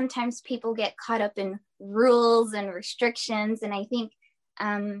think sometimes people get caught up in rules and restrictions. And I think,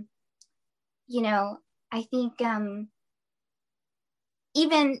 you know, I think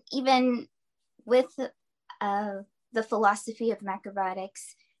even with the philosophy of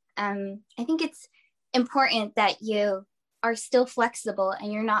macrobiotics, I think it's important that you are still flexible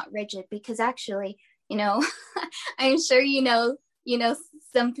and you're not rigid, because actually, I'm sure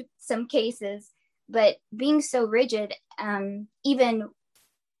some cases, but being so rigid, even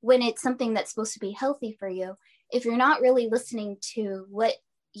when it's something that's supposed to be healthy for you, if you're not really listening to what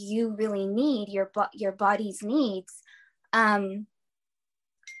you really need, your body's needs, that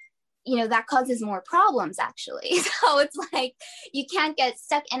causes more problems actually. So it's like you can't get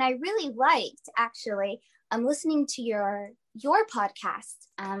stuck. And I really liked actually listening to your podcast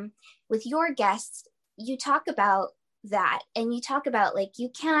with your guests. You talk about that, and you talk about like you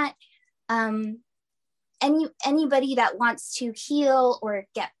can't anybody that wants to heal or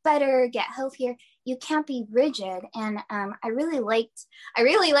get better, get healthier, you can't be rigid. And I really liked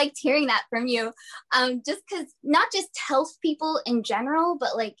hearing that from you, just because not just health people in general,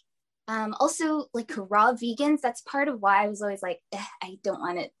 but like also like raw vegans. That's part of why I was always like, I don't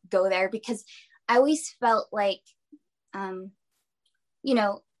want to go there, because I always felt like a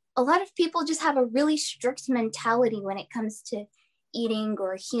lot of people just have a really strict mentality when it comes to eating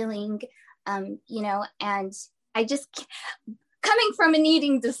or healing, and I just, coming from an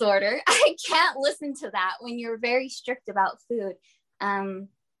eating disorder, I can't listen to that when you're very strict about food, to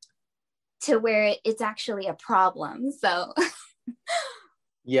where it's actually a problem. So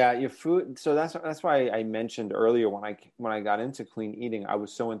Yeah, your food. So that's why I mentioned earlier when I got into clean eating, I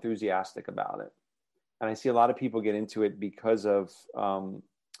was so enthusiastic about it. And I see a lot of people get into it because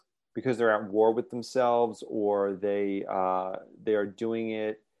they're at war with themselves, or they are doing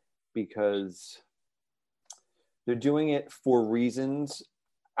it because they're doing it for reasons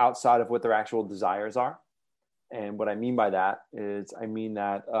outside of what their actual desires are. And what I mean by that is, I mean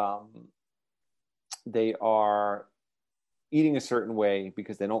that they are eating a certain way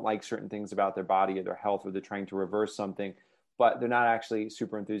because they don't like certain things about their body or their health, or they're trying to reverse something, but they're not actually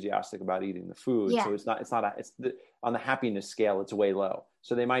super enthusiastic about eating the food. Yeah. So on the happiness scale, it's way low.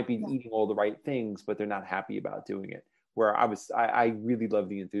 So they might be eating all the right things, but they're not happy about doing it. Where I really love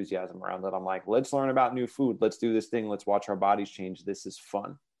the enthusiasm around that. I'm like, let's learn about new food. Let's do this thing. Let's watch our bodies change. This is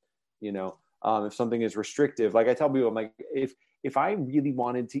fun. If something is restrictive, like I tell people, I'm like, if I really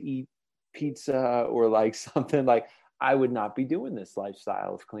wanted to eat pizza or like something, like I would not be doing this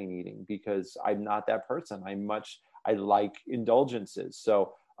lifestyle of clean eating, because I'm not that person. I like indulgences.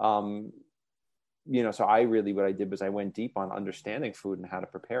 So, so what I did was I went deep on understanding food and how to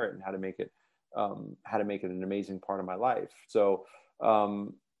prepare it and how to make it an amazing part of my life. So, I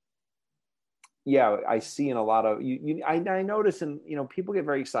see in a lot of I notice, and people get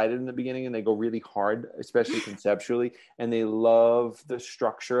very excited in the beginning and they go really hard, especially conceptually, and they love the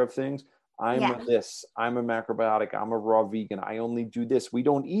structure of things. I'm a macrobiotic, I'm a raw vegan, I only do this, we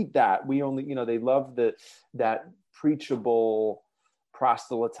don't eat that, we only, they love that preachable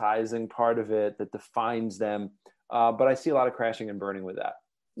proselytizing part of it that defines them. But I see a lot of crashing and burning with that.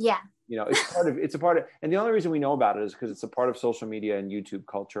 Yeah. It's a part of, and the only reason we know about it is because it's a part of social media and YouTube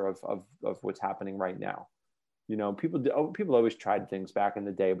culture of what's happening right now. People always tried things back in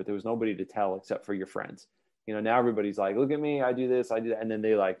the day, but there was nobody to tell except for your friends. Now everybody's like, look at me, I do this, I do that. And then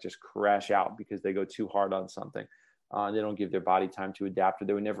they like just crash out because they go too hard on something. They don't give their body time to adapt, or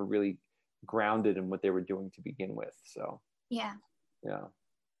they were never really grounded in what they were doing to begin with. So, yeah.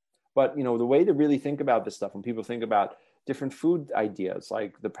 But, the way to really think about this stuff, when people think about different food ideas,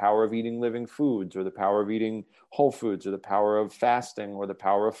 like the power of eating living foods, or the power of eating whole foods, or the power of fasting, or the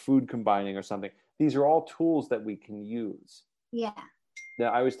power of food combining or something, these are all tools that we can use. Yeah.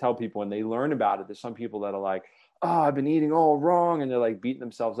 That I always tell people when they learn about it, there's some people that are like, oh, I've been eating all wrong, and they're like beating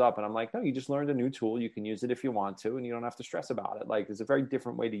themselves up. And I'm like, no, you just learned a new tool. You can use it if you want to, and you don't have to stress about it. Like, there's a very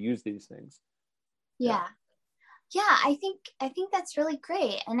different way to use these things. Yeah. I think that's really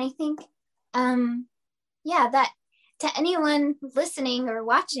great. And I think, that to anyone listening or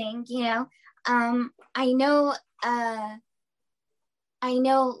watching, I know,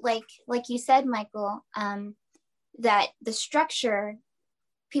 like you said, Michael, that the structure,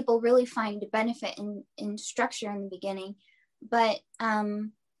 people really find a benefit in structure in the beginning, but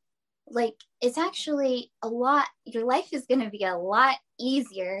it's actually your life is going to be a lot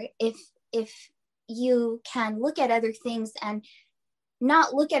easier if you can look at other things and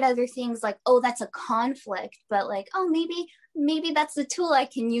not look at other things like, oh, that's a conflict, but like, oh, maybe that's a tool I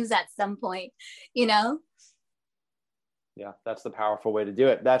can use at some point, you know? Yeah, that's the powerful way to do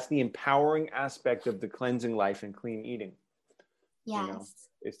it. That's the empowering aspect of the cleansing life and clean eating. Yes. You know,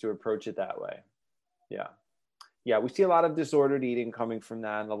 is to approach it that way. Yeah. Yeah, we see a lot of disordered eating coming from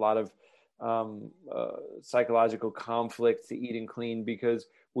that, and a lot of psychological conflict to eating clean, because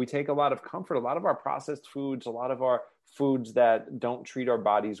we take a lot of comfort. A lot of our processed foods, a lot of our foods that don't treat our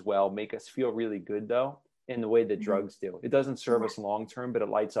bodies well make us feel really good, though, in the way that drugs do. It doesn't serve us long term, but it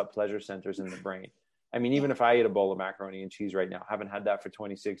lights up pleasure centers in the brain. I mean, even if I ate a bowl of macaroni and cheese right now, haven't had that for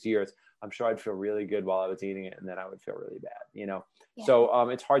 26 years, I'm sure I'd feel really good while I was eating it, and then I would feel really bad, you know? Yeah. So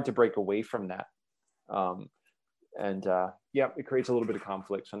it's hard to break away from that. Yeah, it creates a little bit of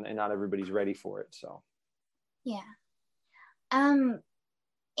conflict, and not everybody's ready for it. So, yeah. And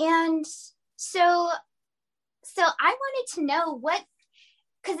so I wanted to know what,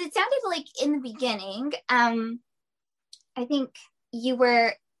 because it sounded like in the beginning, I think you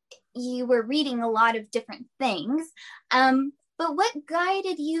were reading a lot of different things, but what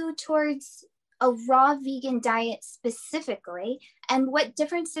guided you towards a raw vegan diet specifically, and what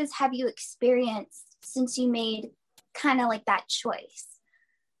differences have you experienced since you made kind of like that choice?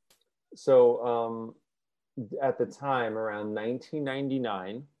 So at the time, around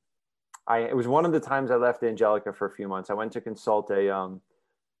 1999, it was one of the times I left Angelica for a few months. I went to consult a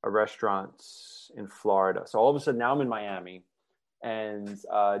restaurant in Florida. So all of a sudden now I'm in Miami, and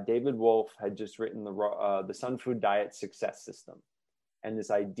David Wolfe had just written the Sun Food Diet Success System. And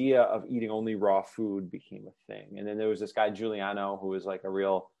this idea of eating only raw food became a thing. And then there was this guy, Giuliano, who was like a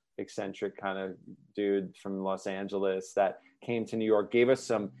real eccentric kind of dude from Los Angeles that came to New York, gave us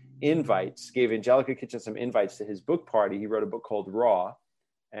some invites, gave Angelica Kitchen some invites to his book party. He wrote a book called Raw.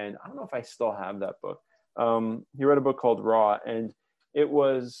 And I don't know if I still have that book. He wrote a book called Raw, and it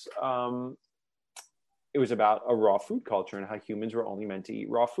was about a raw food culture and how humans were only meant to eat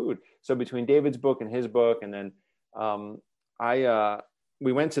raw food. So between David's book and his book, and then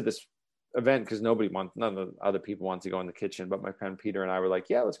we went to this event because none of the other people wanted to go in the kitchen, but my friend Peter and I were like,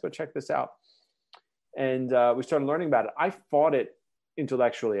 yeah, let's go check this out. And we started learning about it. I fought it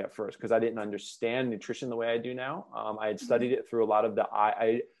intellectually at first because I didn't understand nutrition the way I do now. I had studied it through a lot of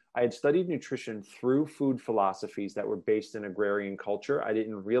I had studied nutrition through food philosophies that were based in agrarian culture. I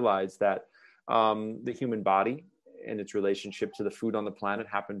didn't realize that the human body and its relationship to the food on the planet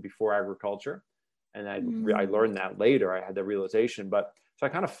happened before agriculture. And I learned that later. I had the realization, so I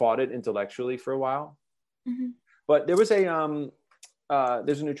kind of fought it intellectually for a while. Mm-hmm. But there was there's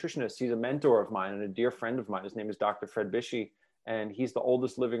a nutritionist. He's a mentor of mine and a dear friend of mine. His name is Dr. Fred Bishey, and he's the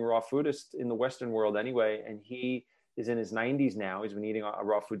oldest living raw foodist in the Western world anyway. And he is in his 90s now. He's been eating a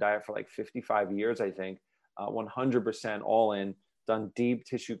raw food diet for like 55 years, I think, 100% all in, done deep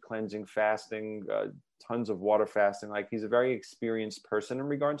tissue cleansing, fasting, tons of water fasting. Like, he's a very experienced person in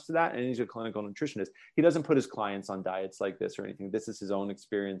regards to that. And he's a clinical nutritionist. He doesn't put his clients on diets like this or anything. This is his own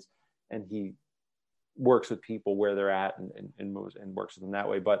experience. And he works with people where they're at and moves and works with them that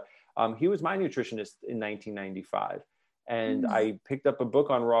way. But he was my nutritionist in 1995. And I picked up a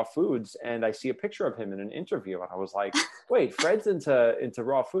book on raw foods, and I see a picture of him in an interview. And I was like, wait, Fred's into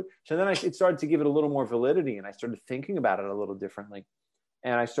raw food. So then it started to give it a little more validity, and I started thinking about it a little differently.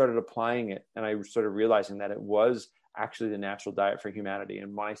 And I started applying it, and I started realizing that it was actually the natural diet for humanity.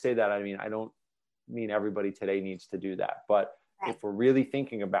 And when I say that, I mean, I don't mean everybody today needs to do that. But if we're really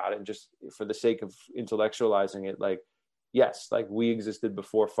thinking about it, just for the sake of intellectualizing it, like, yes, like we existed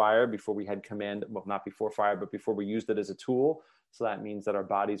before fire, before we had command, well, not before fire, but before we used it as a tool. So that means that our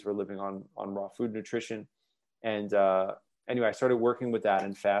bodies were living on raw food nutrition. And anyway, I started working with that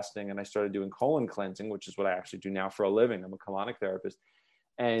and fasting, and I started doing colon cleansing, which is what I actually do now for a living. I'm a colonic therapist.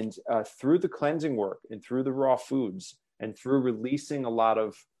 And through the cleansing work and through the raw foods and through releasing a lot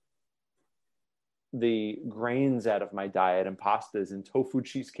of the grains out of my diet and pastas and tofu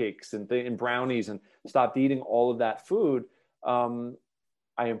cheesecakes and brownies, and stopped eating all of that food, I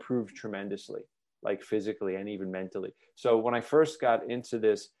improved tremendously, like physically and even mentally. So when I first got into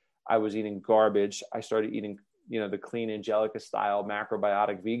this, I was eating garbage. I started eating, the clean Angelica style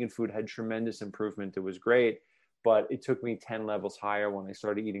macrobiotic vegan food, had tremendous improvement. It was great, but it took me 10 levels higher when I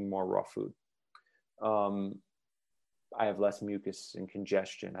started eating more raw food. I have less mucus and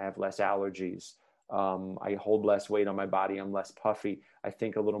congestion. I have less allergies. I hold less weight on my body. I'm less puffy. I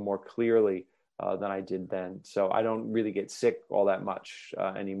think a little more clearly than I did then. So I don't really get sick all that much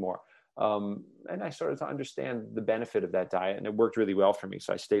anymore. And I started to understand the benefit of that diet, and it worked really well for me.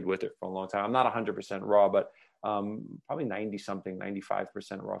 So I stayed with it for a long time. I'm not 100% raw, but probably 90 something, 95%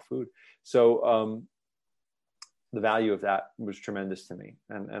 raw food. So the value of that was tremendous to me.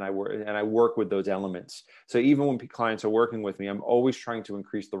 And I work with those elements. So even when clients are working with me, I'm always trying to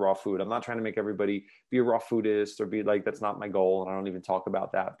increase the raw food. I'm not trying to make everybody be a raw foodist or be like, that's not my goal. And I don't even talk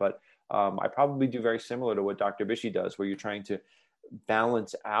about that. But I probably do very similar to what Dr. Bishie does, where you're trying to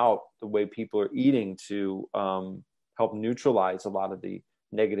balance out the way people are eating to help neutralize a lot of the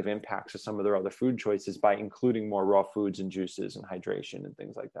negative impacts of some of their other food choices by including more raw foods and juices and hydration and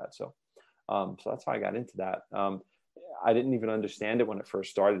things like that. So that's how I got into that. I didn't even understand it when it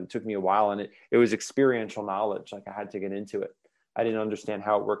first started. It took me a while, and it was experiential knowledge. Like I had to get into it. I didn't understand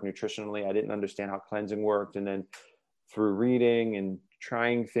how it worked nutritionally. I didn't understand how cleansing worked. And then through reading and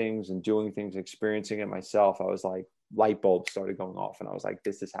trying things and doing things, experiencing it myself, I was like, light bulbs started going off, and I was like,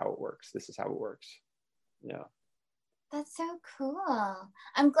 this is how it works. This is how it works. Yeah. That's so cool.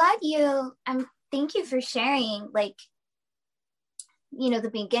 Thank you for sharing, like, the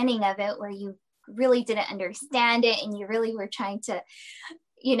beginning of it where you really didn't understand it and you really were trying to,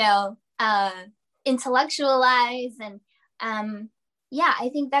 intellectualize. And I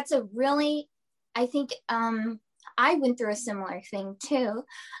think that's I went through a similar thing too.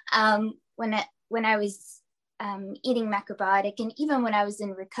 When I was eating macrobiotic, and even when I was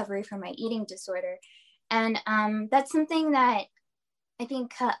in recovery from my eating disorder. And that's something that I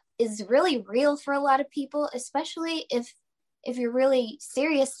think is really real for a lot of people, especially if you're really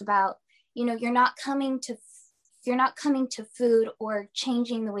serious about, you're not coming to food or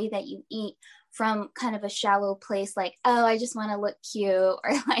changing the way that you eat from kind of a shallow place, like, oh, I just want to look cute,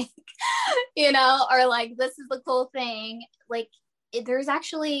 or like, or like, this is the cool thing. Like, there's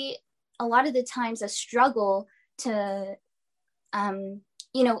actually a lot of the times a struggle to,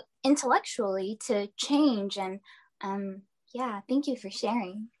 intellectually to change. And thank you for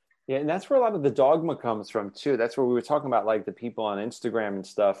sharing. Yeah, and that's where a lot of the dogma comes from too. That's where we were talking about, like the people on Instagram and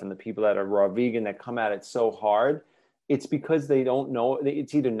stuff, and the people that are raw vegan that come at it so hard. It's because they don't know,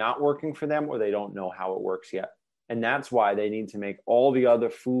 it's either not working for them or they don't know how it works yet. And that's why they need to make all the other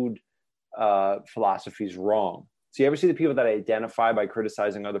food philosophies wrong. So you ever see the people that identify by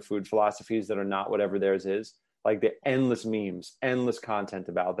criticizing other food philosophies that are not whatever theirs is? Like the endless memes, endless content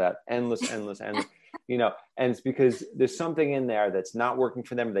about that, endless. And it's because there's something in there that's not working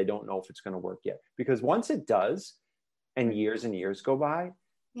for them. They don't know if it's going to work yet. Because once it does, and years go by,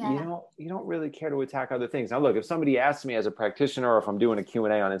 you don't really care to attack other things. Now, look, if somebody asks me as a practitioner, or if I'm doing a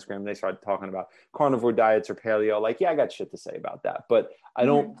Q&A on Instagram, and they start talking about carnivore diets or paleo, like, I got shit to say about that. But I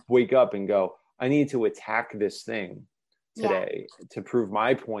don't wake up and go, I need to attack this thing today to prove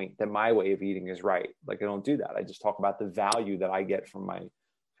my point that my way of eating is right. Like, I don't do that. I just talk about the value that I get from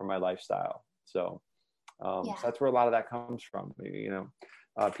my lifestyle. So that's where a lot of that comes from,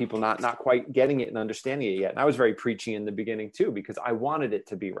 people not quite getting it and understanding it yet. And I was very preachy in the beginning too, because I wanted it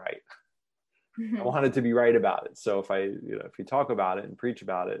to be right. I wanted to be right about it. So if if you talk about it and preach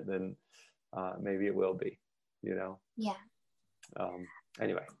about it, then maybe it will be, anyway.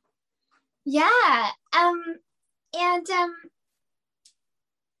 Yeah. And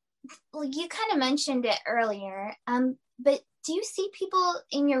you kind of mentioned it earlier, but do you see people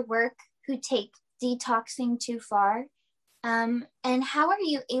in your work who take detoxing too far? And how are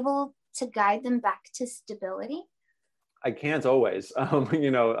you able to guide them back to stability? I can't always,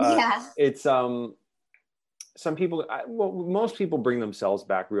 it's some people, most people bring themselves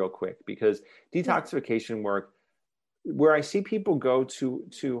back real quick, because detoxification work, where I see people go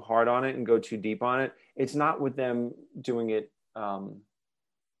too hard on it and go too deep on it, it's not with them doing it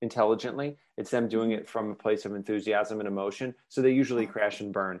intelligently. It's them doing it from a place of enthusiasm and emotion. So they usually crash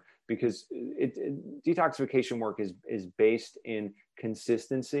and burn, because detoxification work is based in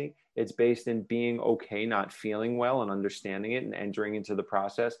consistency. It's based in being okay not feeling well and understanding it and entering into the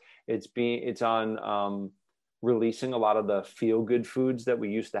process. It's on releasing a lot of the feel-good foods that we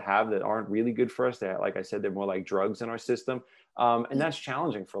used to have that aren't really good for us. Like I said, they're more like drugs in our system. And that's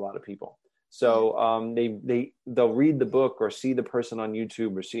challenging for a lot of people. So they'll read the book or see the person on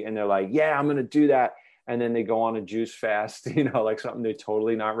YouTube and they're like, yeah, I'm going to do that. And then they go on a juice fast, like something they're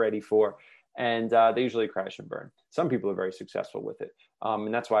totally not ready for. And they usually crash and burn. Some people are very successful with it.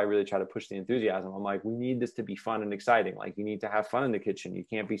 And that's why I really try to push the enthusiasm. I'm like, we need this to be fun and exciting. Like, you need to have fun in the kitchen. You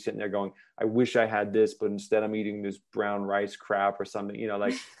can't be sitting there going, I wish I had this, but instead I'm eating this brown rice crap or something.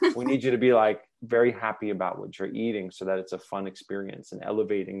 Like, we need you to be like very happy about what you're eating, so that it's a fun experience, an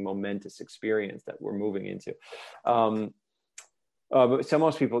elevating, momentous experience that we're moving into. But so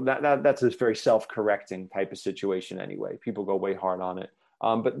most people, that's a very self-correcting type of situation anyway. People go way hard on it.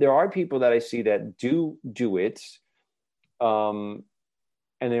 But there are people that I see that do it.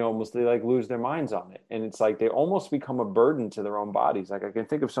 And they like lose their minds on it. And it's like, they almost become a burden to their own bodies. Like I can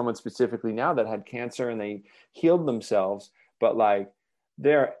think of someone specifically now that had cancer and they healed themselves, but like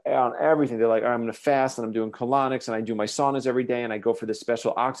they're on everything. They're like, I'm going to fast and I'm doing colonics and I do my saunas every day. And I go for this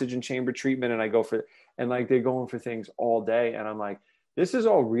special oxygen chamber treatment and like, they're going for things all day. And I'm like, this is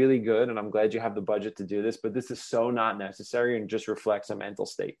all really good. And I'm glad you have the budget to do this, but this is so not necessary and just reflects a mental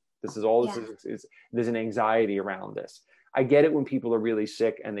state. This is all this is. There's an anxiety around this. I get it when people are really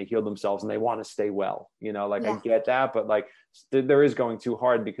sick and they heal themselves and they want to stay well, like I get that, but like there is going too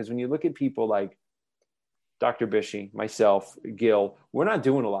hard, because when you look at people like Dr. Bishy, myself, Gil, we're not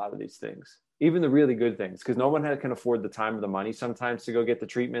doing a lot of these things, even the really good things, because no one can afford the time or the money sometimes to go get the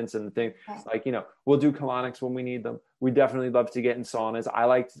treatments and the thing. Like, we'll do colonics when we need them. We definitely love to get in saunas. I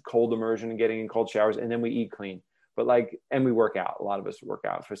like cold immersion and getting in cold showers, and then we eat clean. But like, and we work out. A lot of us work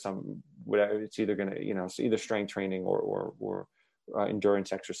out for some, whatever. It's either going to, it's either strength training or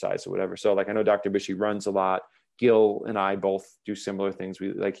endurance exercise or whatever. So like, I know Dr. Bishy runs a lot. Gil and I both do similar things.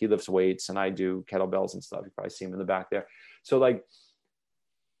 He lifts weights and I do kettlebells and stuff. You probably see him in the back there. So like,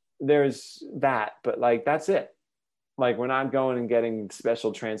 there's that, but like, that's it. Like, we're not going and getting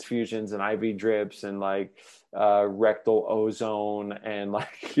special transfusions and IV drips and like rectal ozone and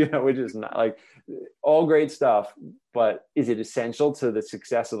like, which is not like all great stuff, but is it essential to the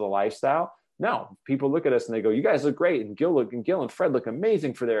success of the lifestyle? No. People look at us and they go, you guys look great. And Gil and Fred look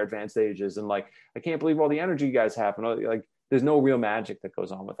amazing for their advanced ages. And like, I can't believe all the energy you guys have. And like, there's no real magic that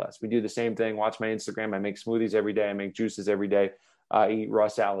goes on with us. We do the same thing. Watch my Instagram. I make smoothies every day. I make juices every day. I eat raw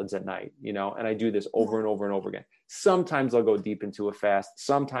salads at night, and I do this over and over and over again. Sometimes I'll go deep into a fast.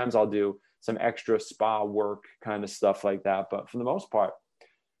 Sometimes I'll do some extra spa work kind of stuff like that. But for the most part,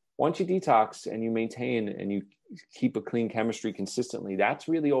 once you detox and you maintain and you keep a clean chemistry consistently, that's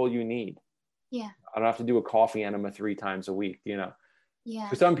really all you need. Yeah. I don't have to do a coffee enema 3 times a week, Yeah.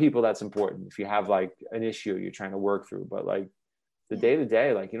 For some people that's important. If you have like an issue you're trying to work through, but like the day to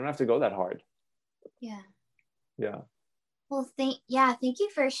day, like you don't have to go that hard. Yeah. Yeah. Well, thank you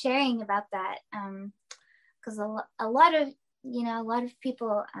for sharing about that. Because a lot of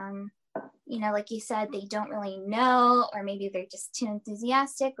people, like you said, they don't really know, or maybe they're just too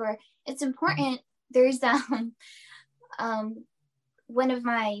enthusiastic, or it's important. There's one of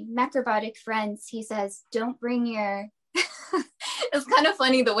my macrobiotic friends, he says, don't bring your, it's kind of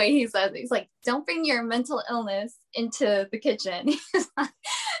funny the way he says it. He's like, don't bring your mental illness into the kitchen.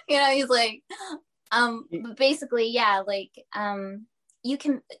 He's like, basically, you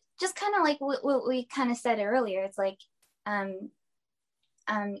can just kind of like what we kind of said earlier. It's like,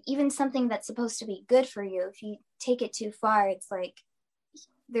 even something that's supposed to be good for you, if you take it too far, it's like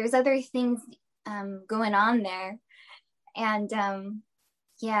there's other things going on there. And I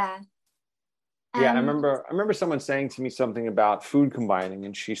remember someone saying to me something about food combining,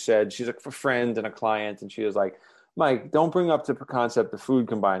 and she said, she's a friend and a client, and she was like, Mike, don't bring up the concept of food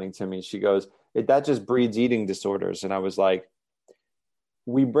combining to me. She goes, that just breeds eating disorders. And I was like,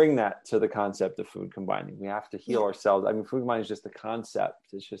 we bring that to the concept of food combining. We have to heal ourselves. I mean, food combining is just a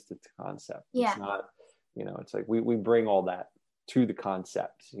concept. It's just a concept. Yeah. It's not, it's like we bring all that to the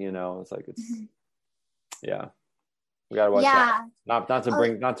concept, it's like, it's, we got to watch that. Not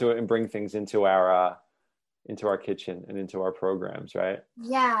to bring things into our kitchen and into our programs. Right.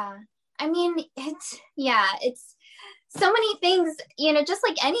 Yeah. I mean, it's so many things, just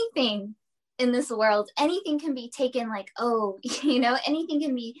like anything in this world, anything can be taken like, anything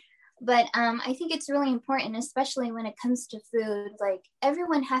can be, but I think it's really important, especially when it comes to food, like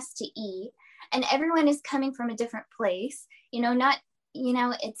everyone has to eat and everyone is coming from a different place,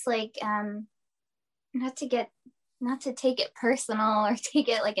 it's like, not to take it personal or take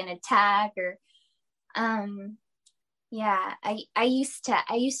it like an attack or, I used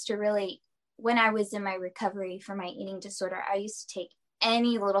to really, when I was in my recovery for my eating disorder, I used to take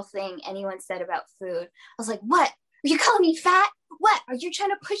any little thing anyone said about food. I was like, what? Are you calling me fat? What? Are you trying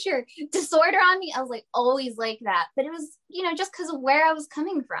to push your disorder on me? I was like, always like that. But it was, just because of where I was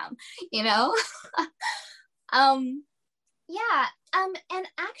coming from, and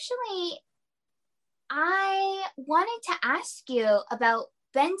actually, I wanted to ask you about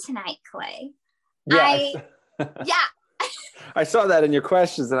bentonite clay. Yeah. I saw that in your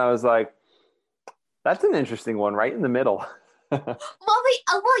questions and I was like, that's an interesting one right in the middle. Well,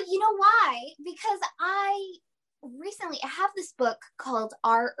 you know why? Because I have this book called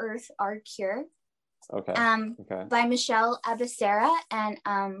Our Earth, Our Cure. Okay. By Michelle Abacera and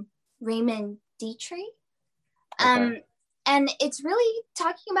Raymond Dietrich. Okay. And it's really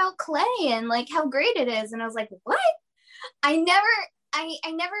talking about clay and like how great it is. And I was like, what? I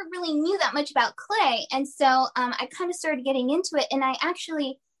I never really knew that much about clay. And so I kind of started getting into it. And I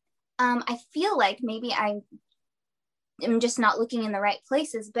actually, I feel like maybe I am just not looking in the right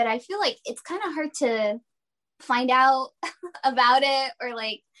places, but I feel like it's kind of hard to find out about it, or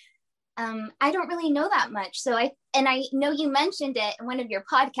like, I don't really know that much. So I know you mentioned it in one of your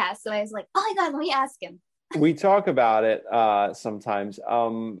podcasts. So I was like, oh my God, let me ask him. We talk about it sometimes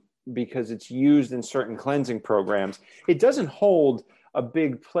because it's used in certain cleansing programs. It doesn't hold a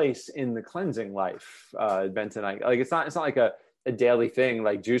big place in the cleansing life, bentonite. Like it's not like a daily thing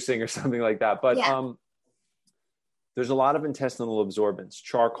like juicing or something like that. But there's a lot of intestinal absorbents.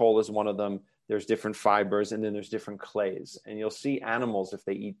 Charcoal is one of them. There's different fibers, and then there's different clays. And you'll see animals, if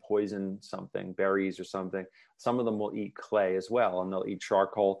they eat poison something, berries or something, some of them will eat clay as well, and they'll eat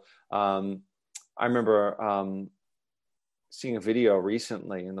charcoal. I remember seeing a video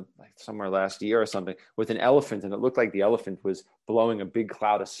recently somewhere last year or something with an elephant, and it looked like the elephant was blowing a big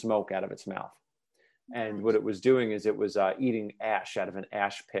cloud of smoke out of its mouth. And what it was doing is it was eating ash out of an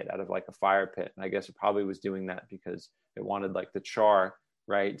ash pit, out of like a fire pit. And I guess it probably was doing that because it wanted like the char,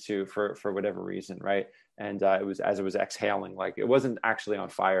 right, for whatever reason, right? And it was, as it was exhaling, like it wasn't actually on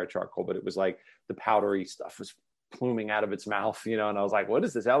fire charcoal, but it was like the powdery stuff was pluming out of its mouth, and I was like, what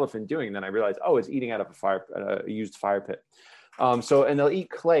is this elephant doing? And then I realized, oh, it's eating out of a used fire pit. And they'll eat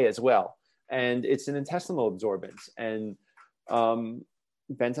clay as well. And it's an intestinal absorbent. And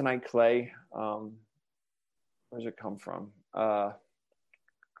bentonite clay, where does it come from?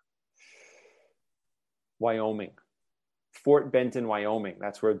 Wyoming. Fort Benton, Wyoming.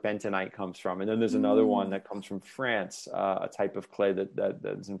 That's where bentonite comes from. And then there's another one that comes from France, a type of clay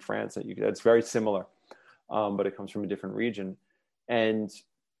that's in France that's very similar. But it comes from a different region. And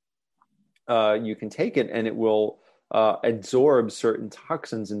you can take it and it will absorb certain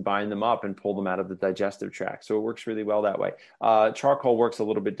toxins and bind them up and pull them out of the digestive tract. So it works really well that way. Charcoal works a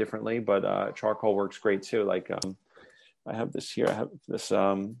little bit differently, but charcoal works great too. Like I have this here. I have this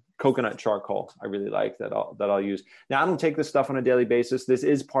coconut charcoal I really like that I'll use. Now, I don't take this stuff on a daily basis. This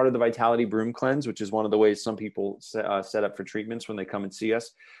is part of the Vitality Broom Cleanse, which is one of the ways some people set up for treatments when they come and see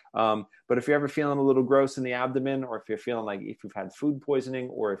us. But if you're ever feeling a little gross in the abdomen, or if you're feeling like if you've had food poisoning,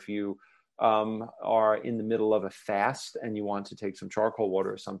 or if you are in the middle of a fast and you want to take some charcoal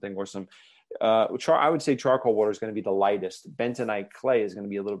water or something, or some I would say charcoal water is going to be the lightest. Bentonite clay is going to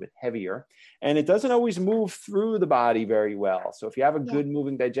be a little bit heavier, and it doesn't always move through the body very well. So if you have a good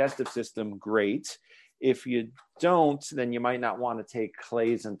moving digestive system, great. If you don't, then you might not want to take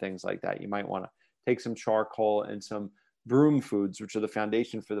clays and things like that. You might want to take some charcoal and some broom foods, which are the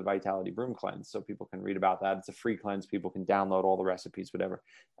foundation for the Vitality Broom Cleanse. So people can read about that. It's a free cleanse. People can download all the recipes, whatever.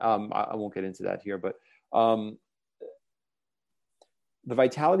 I won't get into that here, but the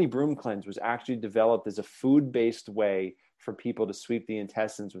Vitality Broom Cleanse was actually developed as a food-based way for people to sweep the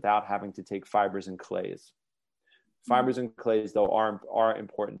intestines without having to take fibers and clays. Fibers and clays, though, are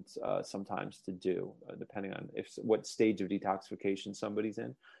important sometimes to do, depending on what stage of detoxification somebody's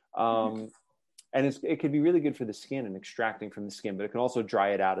in. And it could be really good for the skin and extracting from the skin, but it can also dry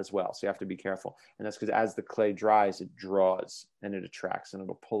it out as well. So you have to be careful. And that's because as the clay dries, it draws and it attracts, and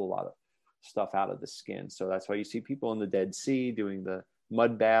it'll pull a lot of stuff out of the skin. So that's why you see people in the Dead Sea doing the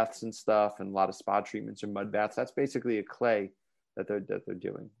mud baths and stuff, and a lot of spa treatments or mud baths. That's basically a clay that they're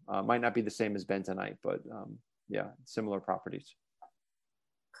doing. Might not be the same as bentonite, but similar properties.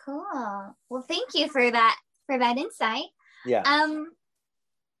 Cool. Well, thank you for that insight. Yeah.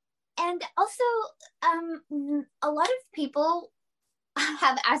 And also, a lot of people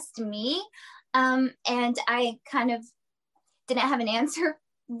have asked me, and I kind of didn't have an answer,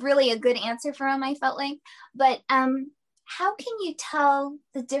 really a good answer for them, I felt like. But how can you tell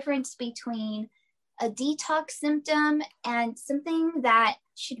the difference between a detox symptom and something that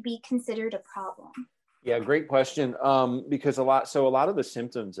should be considered a problem? Yeah, great question. Because a lot of the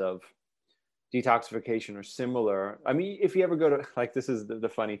symptoms of detoxification are similar. I mean, if you ever go to, like, this is the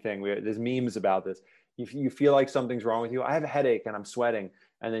funny thing, there's memes about this. You feel like something's wrong with you. I have a headache and I'm sweating,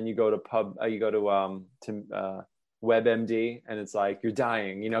 and then you go to WebMD, and it's like you're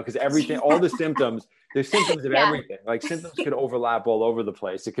dying, because everything, all the symptoms, there's symptoms of everything. Like symptoms could overlap all over the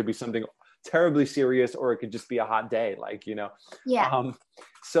place. It could be something terribly serious, or it could just be a hot day, Yeah.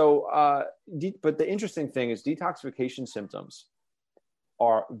 But the interesting thing is detoxification symptoms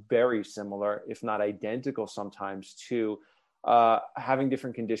are very similar, if not identical sometimes, to having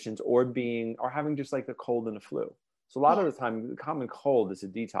different conditions or having just like a cold and a flu. So a lot of the time, the common cold is a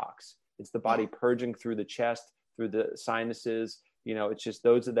detox. It's the body purging through the chest, through the sinuses, It's just,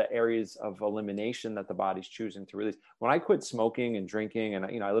 those are the areas of elimination that the body's choosing to release. When I quit smoking and drinking,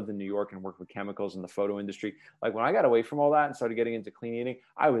 and I lived in New York and worked with chemicals in the photo industry, like when I got away from all that and started getting into clean eating,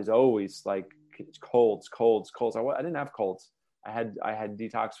 I was always like colds. I didn't have colds. I had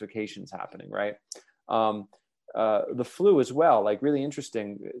detoxifications happening, right? The flu as well, like really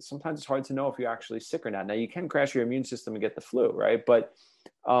interesting. Sometimes it's hard to know if you're actually sick or not. Now you can crash your immune system and get the flu, right? But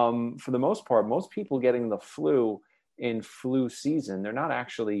for the most part, most people getting the flu in flu season, they're not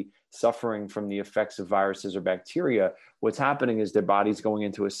actually suffering from the effects of viruses or bacteria. What's happening is their body's going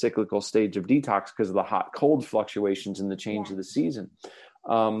into a cyclical stage of detox because of the hot cold fluctuations and the change of the season.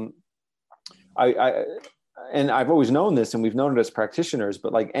 And I've always known this, and we've known it as practitioners,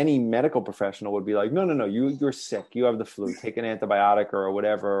 but like any medical professional would be like, no, you're sick. You have the flu, take an antibiotic or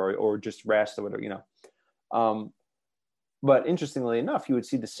whatever, or just rest or whatever, But interestingly enough, you would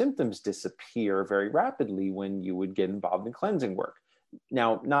see the symptoms disappear very rapidly when you would get involved in cleansing work.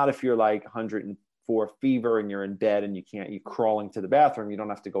 Now, not if you're like 104 fever and you're in bed and you're crawling to the bathroom, you don't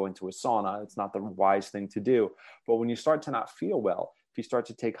have to go into a sauna. It's not the wise thing to do. But when you start to not feel well, if you start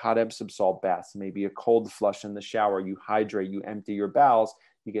to take hot Epsom salt baths, maybe a cold flush in the shower, you hydrate, you empty your bowels,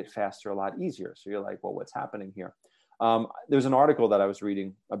 you get faster a lot easier. So you're like, well, what's happening here? There's an article that I was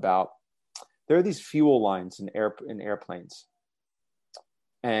reading about. There are these fuel lines in airplanes,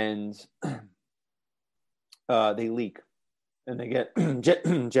 and they leak, and they get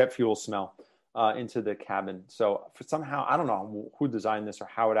jet fuel smell into the cabin. So for somehow, I don't know who designed this or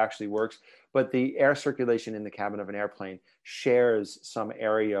how it actually works, but the air circulation in the cabin of an airplane shares some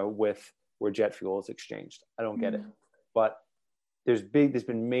area with where jet fuel is exchanged. I don't get it, but there's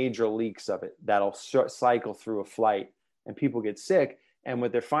been major leaks of it that'll cycle through a flight, and people get sick. And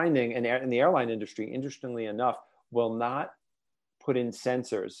what they're finding in the airline industry, interestingly enough, will not put in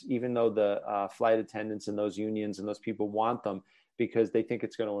sensors, even though the flight attendants and those unions and those people want them, because they think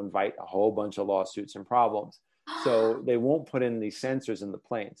it's going to invite a whole bunch of lawsuits and problems. So they won't put in these sensors in the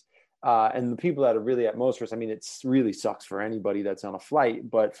planes. And the people that are really at most risk, I mean, it really sucks for anybody that's on a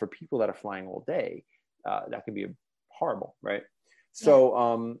flight, but for people that are flying all day, that can be horrible, right?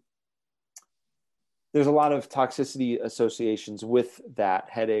 So there's a lot of toxicity associations with that,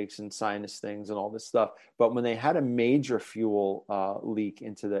 headaches and sinus things and all this stuff. But when they had a major fuel leak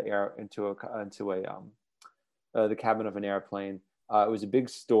into the air, into the cabin of an airplane, it was a big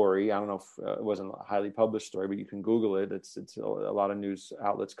story. I don't know if it wasn't a highly published story, but you can Google it. It's a lot of news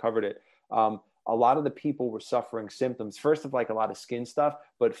outlets covered it. A lot of the people were suffering symptoms, first of like a lot of skin stuff,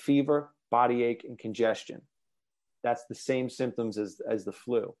 but fever, body ache, and congestion. That's the same symptoms as the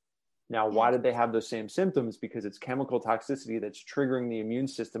flu. Now, why did they have those same symptoms? Because it's chemical toxicity that's triggering the immune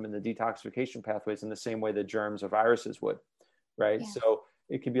system and the detoxification pathways in the same way that germs or viruses would, right? Yeah. So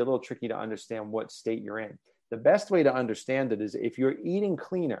it can be a little tricky to understand what state you're in. The best way to understand it is if you're eating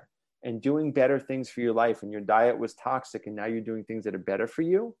cleaner and doing better things for your life, and your diet was toxic and now you're doing things that are better for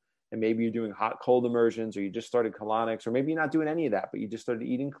you, and maybe you're doing hot cold immersions, or you just started colonics, or maybe you're not doing any of that, but you just started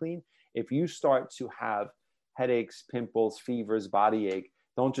eating clean. If you start to have headaches, pimples, fevers, body ache,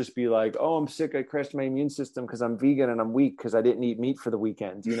 don't just be like, oh, I'm sick, I crashed my immune system because I'm vegan and I'm weak because I didn't eat meat for the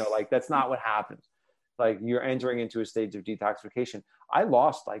weekend. Like that's not what happens. Like you're entering into a stage of detoxification. I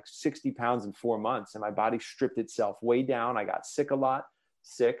lost like 60 pounds in 4 months, and my body stripped itself way down. I got sick,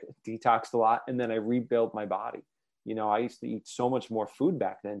 detoxed a lot, and then I rebuilt my body. I used to eat so much more food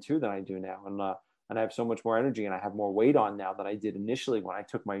back then too than I do now. And I have so much more energy, and I have more weight on now than I did initially when I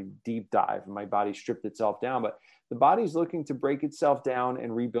took my deep dive and my body stripped itself down. But the body's looking to break itself down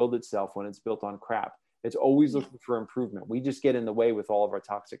and rebuild itself when it's built on crap. It's always looking for improvement. We just get in the way with all of our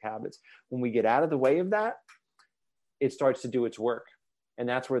toxic habits. When we get out of the way of that, it starts to do its work. And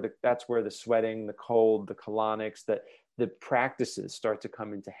that's where the sweating, the cold, the colonics, the practices start to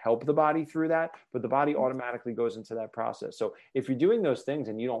come in to help the body through that, but the body automatically goes into that process. So if you're doing those things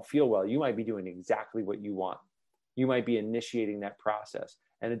and you don't feel well, you might be doing exactly what you want. You might be initiating that process,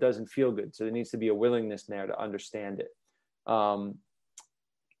 and it doesn't feel good. So there needs to be a willingness there to understand it.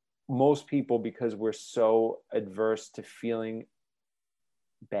 Most people, because we're so adverse to feeling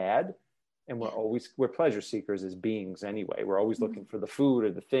bad, and we're pleasure seekers as beings anyway. We're always looking for the food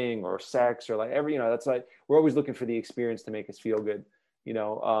or the thing or sex or like that's like, we're always looking for the experience to make us feel good,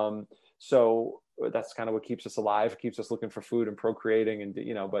 so that's kind of what keeps us alive, keeps us looking for food and procreating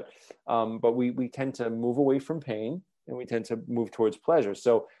and, but we tend to move away from pain, and we tend to move towards pleasure.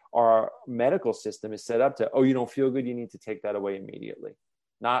 So our medical system is set up to, you don't feel good, you need to take that away immediately.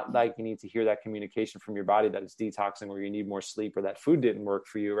 Not like you need to hear that communication from your body that it's detoxing or you need more sleep or that food didn't work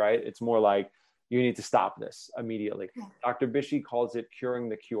for you, right? It's more like you need to stop this immediately. Dr. Bishy calls it curing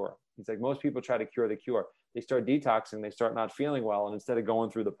the cure. He's like, most people try to cure the cure. they start detoxing, they start not feeling well. And instead of going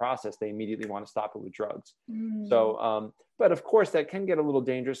through the process, they immediately want to stop it with drugs. So, but of course that can get a little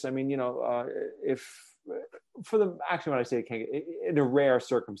dangerous. I mean, actually when I say it can get, in a rare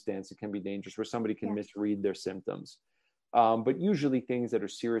circumstance, it can be dangerous where somebody can misread their symptoms. But usually things that are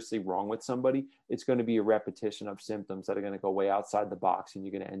seriously wrong with somebody, it's going to be a repetition of symptoms that are going to go way outside the box, and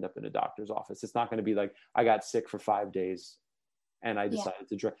you're going to end up in a doctor's office. It's not going to be like, I got sick for 5 days and I decided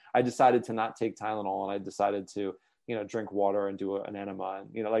to drink. I decided to not take Tylenol, and I decided to, drink water and do an enema.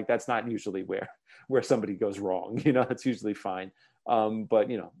 And, like, that's not usually where somebody goes wrong. That's usually fine.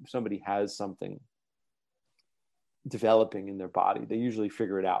 But, if somebody has something developing in their body, they usually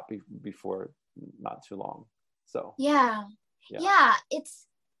figure it out before not too long. So yeah,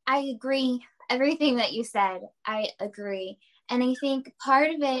 I agree. Everything that you said, I agree. And I think part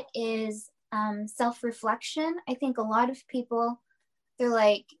of it is self-reflection. I think a lot of people, they're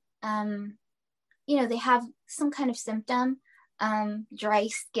like, they have some kind of symptom, dry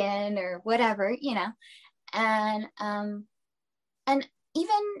skin or whatever, and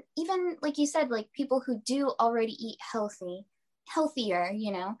even like you said, like people who do already eat healthier,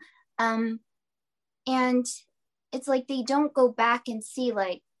 and it's like they don't go back and see,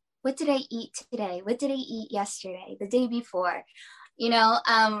 like, what did I eat today? What did I eat yesterday, the day before?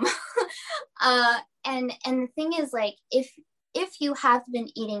 And the thing is, like, if you have been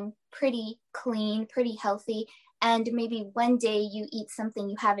eating pretty clean, pretty healthy, and maybe one day you eat something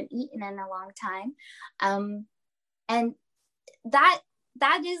you haven't eaten in a long time, and that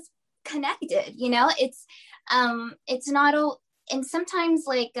is connected, it's not and sometimes,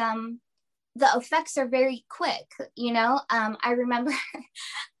 like, the effects are very quick, I remember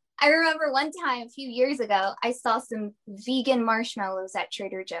one time a few years ago, I saw some vegan marshmallows at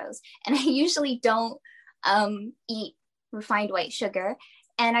Trader Joe's, and I usually don't eat refined white sugar.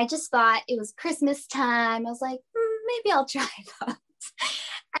 And I just thought it was Christmas time. I was like, maybe I'll try those.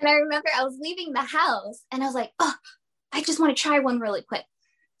 And I remember I was leaving the house and I was like, oh, I just want to try one really quick.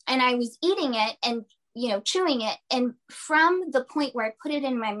 And I was eating it and, chewing it. And from the point where I put it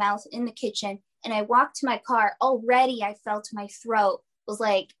in my mouth in the kitchen and I walked to my car, already I felt my throat was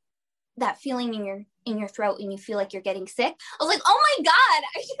like that feeling in your throat, and you feel like you're getting sick. I was like, oh my God,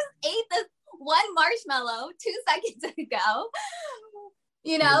 I just ate this one marshmallow 2 seconds ago.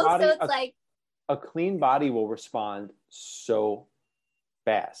 So it's like a clean body will respond so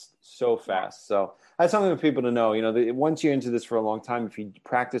fast. So that's something for people to know. Once you're into this for a long time, if you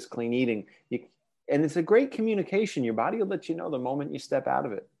practice clean eating, and it's a great communication. Your body will let you know the moment you step out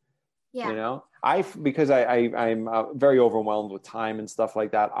of it. Yeah. Because I'm very overwhelmed with time and stuff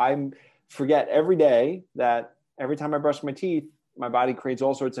like that. I forget every day that every time I brush my teeth, my body creates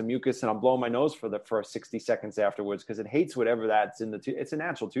all sorts of mucus, and I'm blowing my nose for 60 seconds afterwards because it hates whatever that's in the tooth. It's a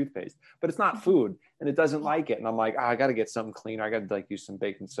natural toothpaste, but it's not food, and it doesn't like it. And I'm like, I got to get something cleaner. I got to use some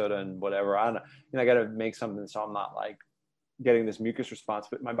baking soda and whatever. I don't know. I got to make something so I'm not like getting this mucus response.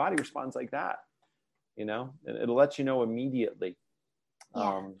 But my body responds like that. It'll let you know immediately.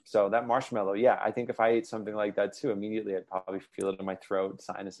 Yeah. So that marshmallow, I think if I ate something like that too, immediately I'd probably feel it in my throat,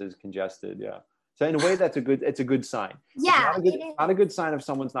 sinuses congested. Yeah. So in a way, it's a good sign. Yeah. It's not a good sign if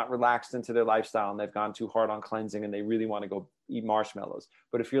someone's not relaxed into their lifestyle and they've gone too hard on cleansing and they really want to go eat marshmallows.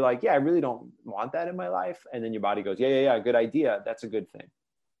 But if you're like, I really don't want that in my life, and then your body goes, yeah, good idea. That's a good thing.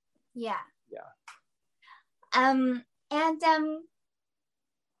 Yeah. Yeah.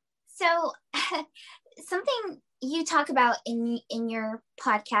 So something you talk about in your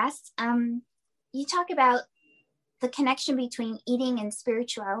podcast, you talk about the connection between eating and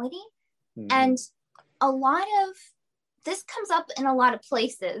spirituality. Mm-hmm. And a lot of this comes up in a lot of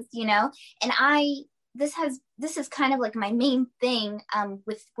places, and this is kind of like my main thing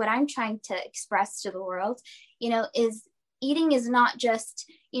with what I'm trying to express to the world, is eating is not just,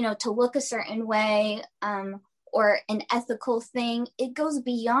 to look a certain way or an ethical thing. It goes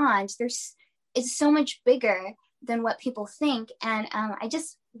beyond. It's so much bigger than what people think. And I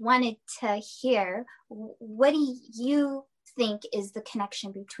just wanted to hear, what do you think is the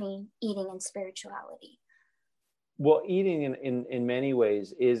connection between eating and spirituality? Well, eating in many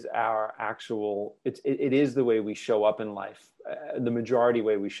ways is our actual, it is the way we show up in life, the majority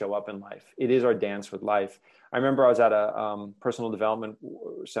way we show up in life. It is our dance with life. I remember I was at a personal development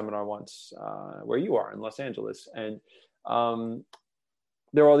seminar once where you are in Los Angeles. And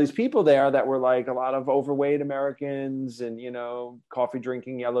there were all these people there that were like a lot of overweight Americans and, coffee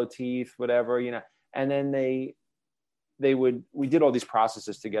drinking, yellow teeth, whatever, and then we did all these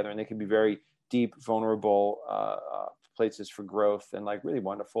processes together, and they could be very deep, vulnerable places for growth and like really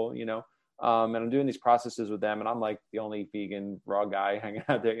wonderful, And I'm doing these processes with them, and I'm like the only vegan raw guy hanging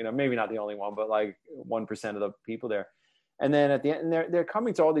out there, you know, maybe not the only one, but like 1% of the people there. And then at the end, they're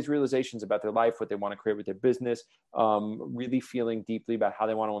coming to all these realizations about their life, what they want to create with their business, really feeling deeply about how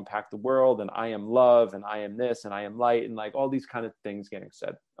they want to impact the world. And I am love, and I am this, and I am light, and like all these kind of things getting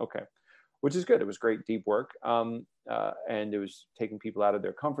said. Okay, which is good. It was great, deep work. And it was taking people out of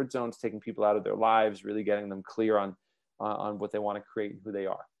their comfort zones, taking people out of their lives, really getting them clear on what they want to create and who they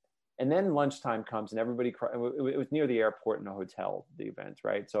are. And then lunchtime comes, and everybody, it was near the airport in a hotel, the event,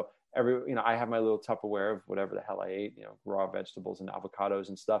 right? So I have my little Tupperware of whatever the hell I ate, you know, raw vegetables and avocados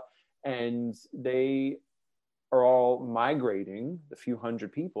and stuff. And they are all migrating, the few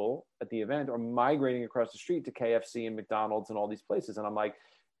hundred people at the event are migrating across the street to KFC and McDonald's and all these places. And I'm like,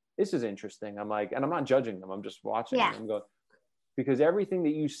 this is interesting. I'm like, and I'm not judging them. I'm just watching. Yeah. I'm going, because everything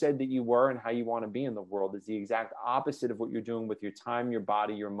that you said that you were and how you want to be in the world is the exact opposite of what you're doing with your time, your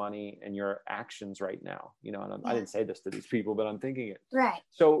body, your money, and your actions right now. You know, and I didn't say this to these people, but I'm thinking it. Right.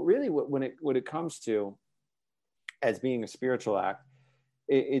 So really when it comes to as being a spiritual act,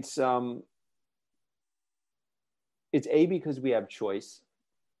 it's because we have choice.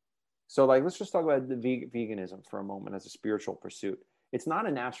 So like, let's just talk about the veganism for a moment as a spiritual pursuit. It's not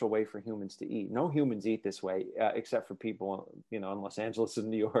a natural way for humans to eat. No humans eat this way, except for people, you know, in Los Angeles and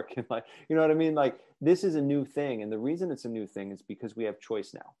New York. And like, you know what I mean? Like, this is a new thing. And the reason it's a new thing is because we have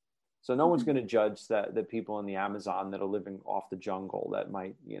choice now. So no one's going to judge the people in the Amazon that are living off the jungle that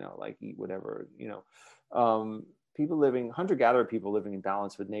might, you know, like eat whatever, you know, hunter-gatherer people living in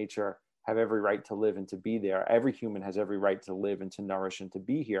balance with nature have every right to live and to be there. Every human has every right to live and to nourish and to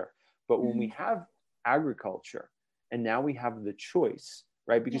be here. But when we have agriculture, and now we have the choice,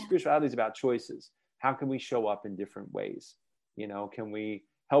 right? Because spirituality is about choices. How can we show up in different ways? You know, can we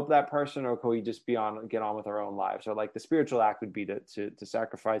help that person, or can we just get on with our own lives? Or like the spiritual act would be to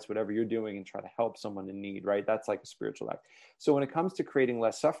sacrifice whatever you're doing and try to help someone in need, right? That's like a spiritual act. So when it comes to creating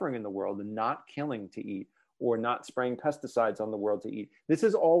less suffering in the world and not killing to eat, or not spraying pesticides on the world to eat, this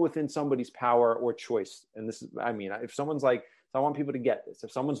is all within somebody's power or choice. And this is, I mean, if someone's like, so I want people to get this.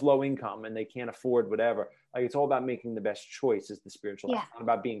 If someone's low income and they can't afford whatever, like it's all about making the best choice is the spiritual act. It's not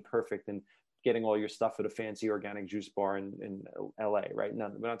about being perfect and getting all your stuff at a fancy organic juice bar in LA, right? No,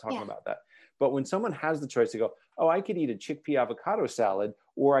 we're not talking about that. But when someone has the choice to go, oh, I could eat a chickpea avocado salad,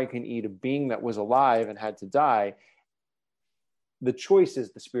 or I can eat a being that was alive and had to die. The choice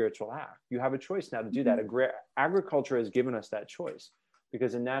is the spiritual act. You have a choice now to do that. Agriculture has given us that choice.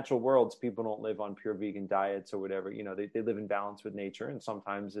 Because in natural worlds, people don't live on pure vegan diets or whatever. You know, they live in balance with nature, and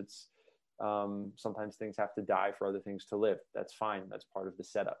sometimes sometimes things have to die for other things to live. That's fine. That's part of the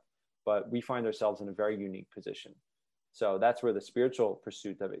setup. But we find ourselves in a very unique position. So that's where the spiritual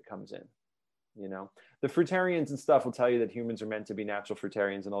pursuit of it comes in. You know, the fruitarians and stuff will tell you that humans are meant to be natural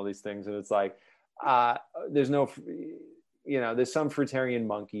fruitarians and all these things, and it's like there's no, you know, there's some fruitarian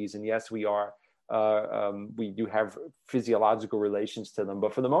monkeys, and yes, we are. We do have physiological relations to them,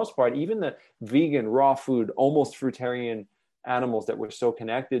 but for the most part, even the vegan, raw food, almost fruitarian animals that we're so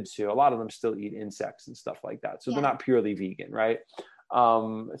connected to, a lot of them still eat insects and stuff like that. So they're not purely vegan, right?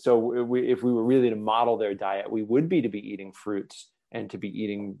 So if we were really to model their diet, we would be to be eating fruits and to be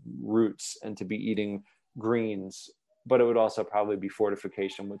eating roots and to be eating greens, but it would also probably be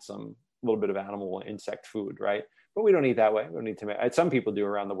fortification with some little bit of animal insect food, right? But we don't eat that way. We don't need to. Some people do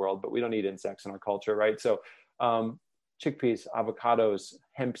around the world, but we don't eat insects in our culture, right? So chickpeas, avocados,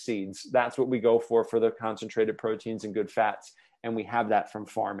 hemp seeds, that's what we go for the concentrated proteins and good fats. And we have that from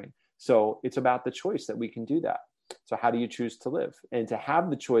farming. So it's about the choice that we can do that. So how do you choose to live? And to have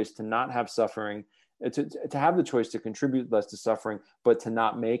the choice to not have suffering, to have the choice to contribute less to suffering, but to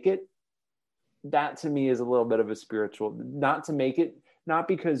not make it, that to me is a little bit of a spiritual, not to make it, not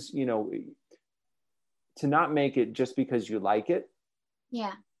because, you know, to not make it just because you like it.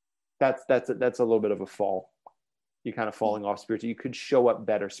 Yeah. That's a little bit of a fall. You're kind of falling off spiritually. You could show up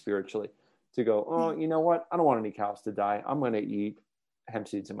better spiritually to go, oh, you know what? I don't want any cows to die. I'm going to eat hemp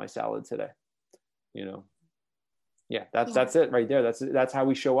seeds in my salad today. You know? Yeah, that's it right there. That's how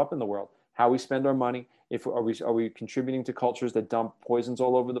we show up in the world, how we spend our money. Are we contributing to cultures that dump poisons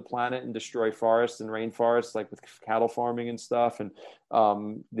all over the planet and destroy forests and rainforests, like with cattle farming and stuff, and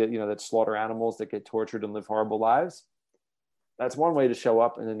that slaughter animals that get tortured and live horrible lives? That's one way to show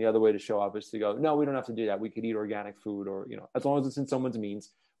up, and then the other way to show up is to go, no, we don't have to do that. We could eat organic food, or as long as it's in someone's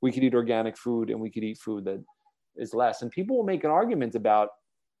means, we could eat organic food, and we could eat food that is less. And people will make an argument about,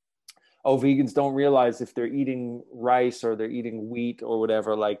 oh, vegans don't realize if they're eating rice or they're eating wheat or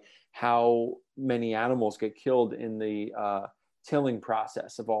whatever, like how many animals get killed in the tilling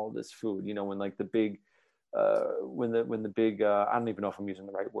process of all of this food, when like the big when the big I don't even know if I'm using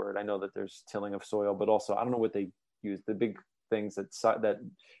the right word. I know that there's tilling of soil, but also I don't know what they use. The big things that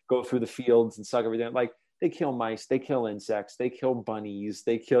go through the fields and suck everything. Like they kill mice, they kill insects, they kill bunnies,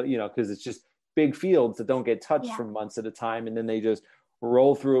 they kill, because it's just big fields that don't get touched for months at a time, and then they just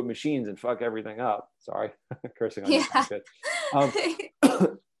roll through with machines and fuck everything up. Sorry, cursing on you.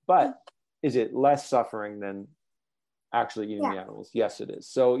 But is it less suffering than actually eating the animals? Yes, it is.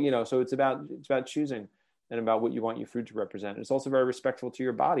 So so it's about choosing and about what you want your food to represent. It's also very respectful to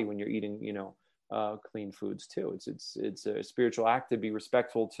your body when you're eating clean foods too. It's a spiritual act to be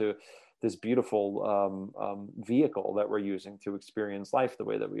respectful to this beautiful vehicle that we're using to experience life the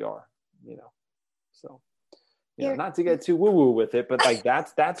way that we are. So not to get too woo woo with it, but like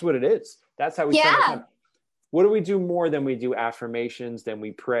that's what it is. That's how we spend our time. What do we do more than we do affirmations, than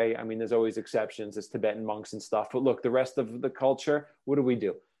we pray? I mean, there's always exceptions as Tibetan monks and stuff, but look, the rest of the culture, what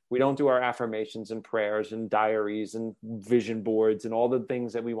do? We don't do our affirmations and prayers and diaries and vision boards and all the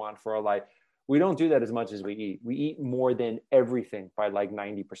things that we want for our life. We don't do that as much as we eat. We eat more than everything by like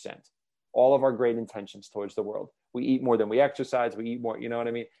 90%. All of our great intentions towards the world. We eat more than we exercise. We eat more, you know what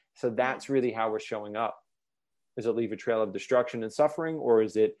I mean? So that's really how we're showing up. Is it leave a trail of destruction and suffering, or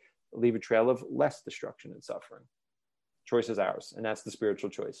is it leave a trail of less destruction and suffering? Choice is ours, and that's the spiritual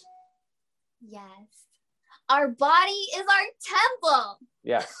choice. Yes. Our body is our temple.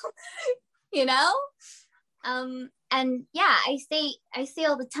 Yes. And yeah, I say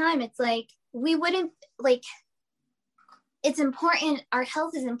all the time, it's like, we wouldn't like, it's important. Our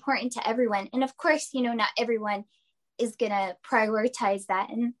health is important to everyone. And of course, not everyone is going to prioritize that,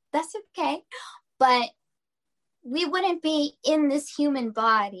 and that's okay. But we wouldn't be in this human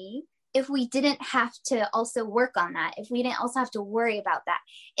body if we didn't have to also work on that, if we didn't also have to worry about that,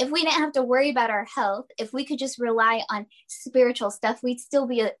 if we didn't have to worry about our health, if we could just rely on spiritual stuff, we'd still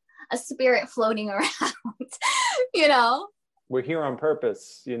be a spirit floating around, We're here on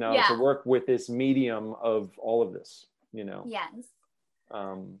purpose, to work with this medium of all of this, Yes.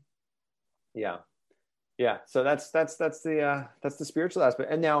 Yeah. So that's the spiritual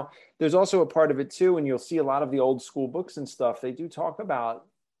aspect. And now there's also a part of it too, and you'll see a lot of the old school books and stuff, they do talk about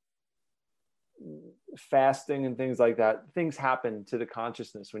fasting and things like that. Things happen to the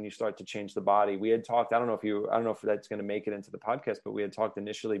consciousness when you start to change the body. We had talked, I don't know if that's going to make it into the podcast, but we had talked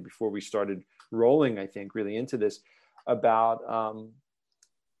initially before we started rolling, I think, really into this, about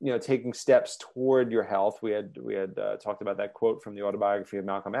taking steps toward your health. We had talked about that quote from the autobiography of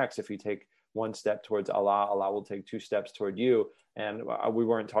Malcolm X: if you take one step towards Allah, Allah will take 2 steps toward you. And we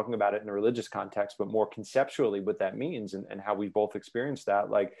weren't talking about it in a religious context, but more conceptually what that means, and how we both experienced that.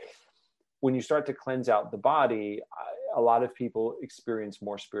 Like, when you start to cleanse out the body, a lot of people experience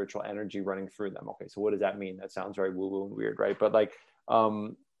more spiritual energy running through them. Okay, so what does that mean? That sounds very woo-woo and weird, right? But like,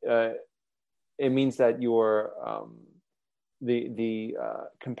 it means that your the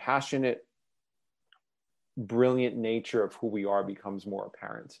compassionate, brilliant nature of who we are becomes more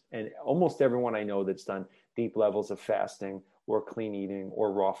apparent. And almost everyone I know that's done deep levels of fasting or clean eating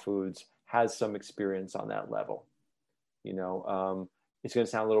or raw foods has some experience on that level. It's going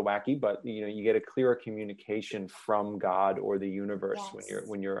to sound a little wacky, but you get a clearer communication from God or the universe. Yes.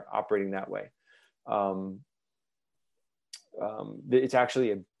 when you're operating that way. It's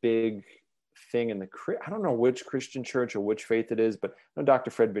actually a big thing in I don't know which Christian church or which faith it is, but I know Dr.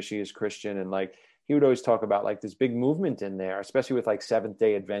 Fred Bishy is Christian, and like he would always talk about like this big movement in there, especially with like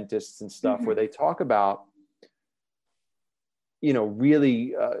Seventh-day Adventists and stuff, where they talk about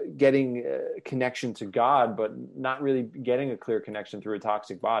really getting a connection to God, but not really getting a clear connection through a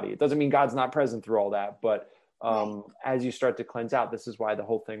toxic body. It doesn't mean God's not present through all that, but as you start to cleanse out, this is why the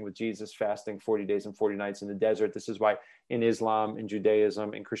whole thing with Jesus fasting 40 days and 40 nights in the desert, this is why in Islam, in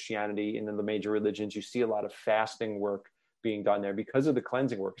Judaism, in Christianity, and in the major religions, you see a lot of fasting work being done there because of the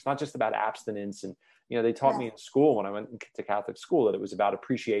cleansing work. It's not just about abstinence. And, they taught me in school when I went to Catholic school that it was about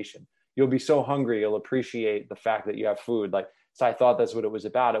appreciation. You'll be so hungry, you'll appreciate the fact that you have food. So I thought that's what it was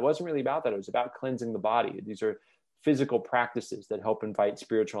about. It wasn't really about that. It was about cleansing the body. These are physical practices that help invite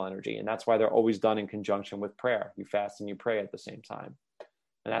spiritual energy. And that's why they're always done in conjunction with prayer. You fast and you pray at the same time.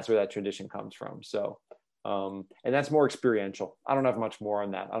 And that's where that tradition comes from. So, and that's more experiential. I don't have much more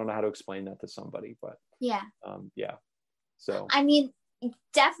on that. I don't know how to explain that to somebody, but yeah. So, I mean,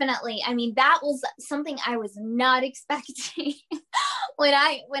 definitely. I mean, that was something I was not expecting when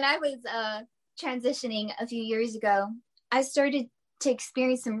I was transitioning a few years ago. I started to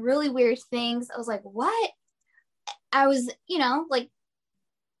experience some really weird things. I was like, what? I was,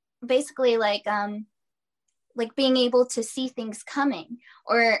 basically being able to see things coming,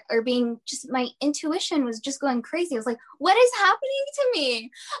 or being just, my intuition was just going crazy. I was like, what is happening to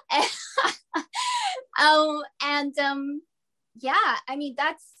me? And Yeah,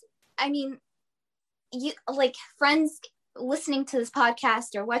 you like friends listening to this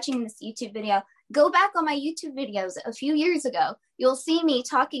podcast or watching this YouTube video, go back on my YouTube videos a few years ago. You'll see me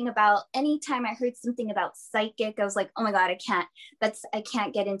talking about anytime I heard something about psychic, I was like, oh my God, I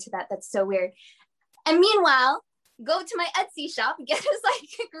can't get into that. That's so weird. And meanwhile, go to my Etsy shop, get a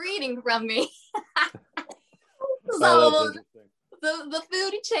psychic reading from me. So the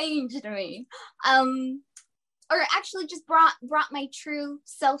food changed me. Or actually just brought my true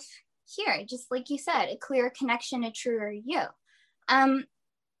self here, just like you said, a clear connection, a truer you. And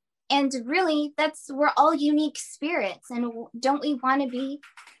really, we're all unique spirits. And don't we want to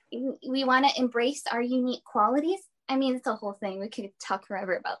embrace our unique qualities? I mean, it's a whole thing. We could talk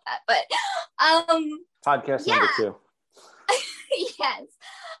forever about that, but podcast number 2. Yes.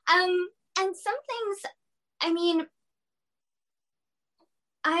 And some things, I mean,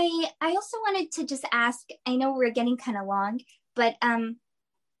 I also wanted to just ask, I know we're getting kind of long, but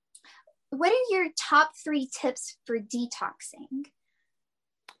what are your top 3 tips for detoxing?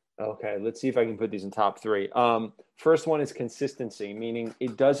 Okay, let's see if I can put these in top 3. First one is consistency, meaning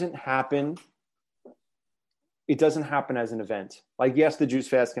it doesn't happen as an event. Like, yes, the juice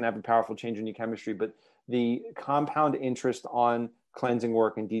fast can have a powerful change in your chemistry, but the compound interest on cleansing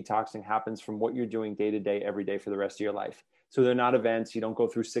work and detoxing happens from what you're doing day to day, every day for the rest of your life. So they're not events. You don't go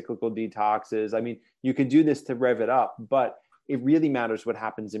through cyclical detoxes. I mean, you can do this to rev it up, but it really matters what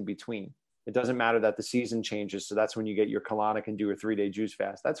happens in between. It doesn't matter that the season changes. So that's when you get your colonic and do a 3-day juice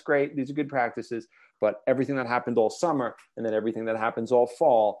fast. That's great. These are good practices, but everything that happened all summer and then everything that happens all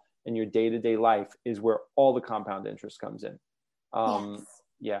fall in your day-to-day life is where all the compound interest comes in. Yes.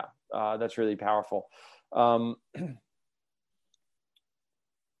 Yeah, that's really powerful.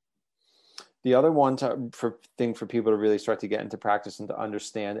 The other one for people to really start to get into practice and to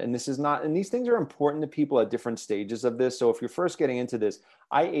understand, and these things are important to people at different stages of this. So if you're first getting into this,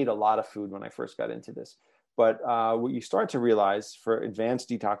 I ate a lot of food when I first got into this, but what you start to realize for advanced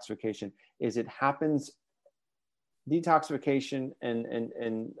detoxification is it happens, detoxification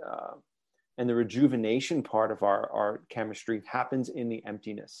and the rejuvenation part of our chemistry happens in the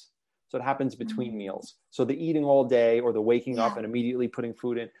emptiness. So it happens between meals. So the eating all day or the waking up and immediately putting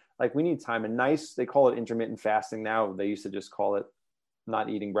food in, like we need time. And they call it intermittent fasting now. They used to just call it not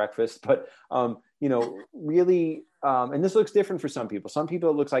eating breakfast, but really, and this looks different for some people. Some people,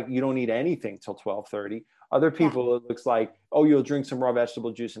 it looks like you don't eat anything till 12:30. Other people, it looks like, oh, you'll drink some raw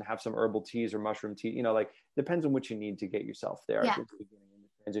vegetable juice and have some herbal teas or mushroom tea, depends on what you need to get yourself there at the beginning in the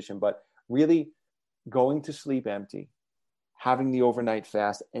transition. But really going to sleep empty, having the overnight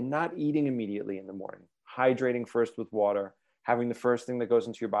fast and not eating immediately in the morning, hydrating first with water, having the first thing that goes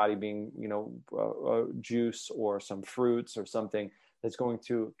into your body being, juice or some fruits or something that's going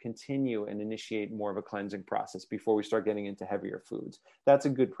to continue and initiate more of a cleansing process before we start getting into heavier foods. That's a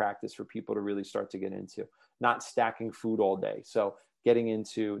good practice for people to really start to get into, not stacking food all day. So getting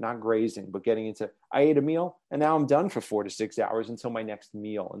into, not grazing, but getting into, I ate a meal and now I'm done for 4 to 6 hours until my next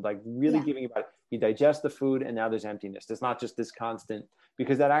meal. And like really giving about it. You digest the food and now there's emptiness. It's not just this constant,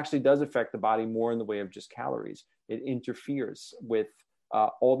 because that actually does affect the body more in the way of just calories. It interferes with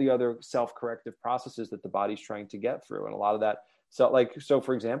all the other self-corrective processes that the body's trying to get through. And a lot of that, so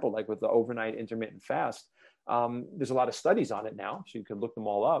for example, like with the overnight intermittent fast, there's a lot of studies on it now, so you can look them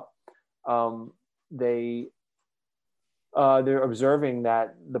all up. They're observing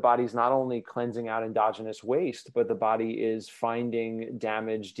that the body's not only cleansing out endogenous waste, but the body is finding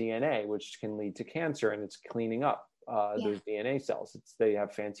damaged DNA, which can lead to cancer, and it's cleaning up those DNA cells. They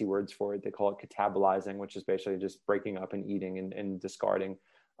have fancy words for it. They call it catabolizing, which is basically just breaking up and eating and discarding,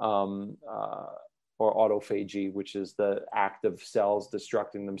 or autophagy, which is the act of cells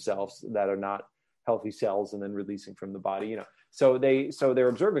destructing themselves that are not healthy cells and then releasing from the body. So they're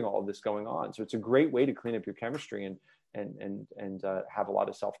observing all of this going on. So it's a great way to clean up your chemistry and have a lot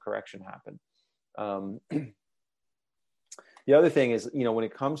of self-correction happen. The other thing is, when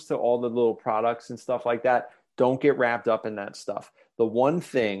it comes to all the little products and stuff like that, don't get wrapped up in that stuff. The one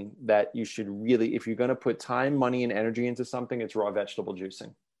thing that you should really, if you're going to put time, money, and energy into something, it's raw vegetable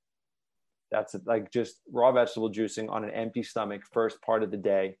juicing. That's like just raw vegetable juicing on an empty stomach, first part of the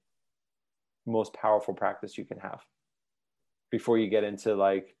day, most powerful practice you can have before you get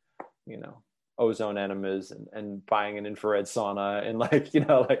into ozone enemas and buying an infrared sauna and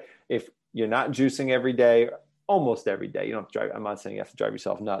if you're not juicing every day, almost every day, you don't have to drive. I'm not saying you have to drive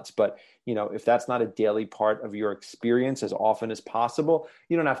yourself nuts, but if that's not a daily part of your experience as often as possible,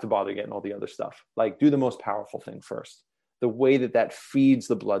 you don't have to bother getting all the other stuff. Like do the most powerful thing first. the way that feeds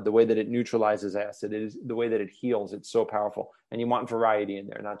the blood, the way that it neutralizes acid, it is the way that it heals. It's so powerful. And you want variety in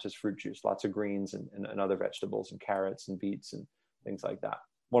there, not just fruit juice, lots of greens and other vegetables and carrots and beets and things like that.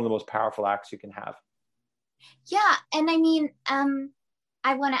 One of the most powerful acts you can have. Yeah. And I mean,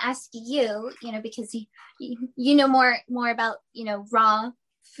 I want to ask you, because you know more about, raw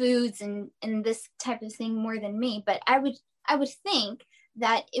foods and this type of thing more than me, but I would think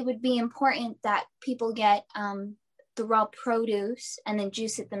that it would be important that people get the raw produce and then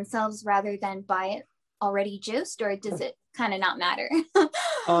juice it themselves rather than buy it already juiced, or does it kind of not matter?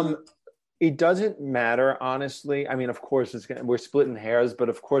 It doesn't matter, honestly. I mean, of course, we're splitting hairs, but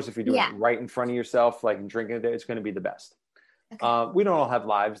of course, if you're doing it right in front of yourself, like drinking it, it's going to be the best. Okay. We don't all have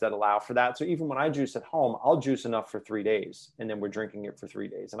lives that allow for that. So even when I juice at home, I'll juice enough for 3 days, and then we're drinking it for 3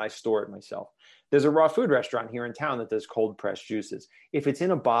 days, and I store it myself. There's a raw food restaurant here in town that does cold pressed juices. If it's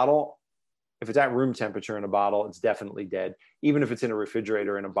in a bottle, if it's at room temperature in a bottle, it's definitely dead. Even if it's in a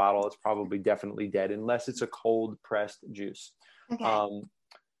refrigerator in a bottle, it's probably definitely dead, unless it's a cold pressed juice. Okay.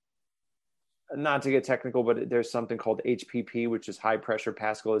 Not to get technical, but there's something called HPP, which is high pressure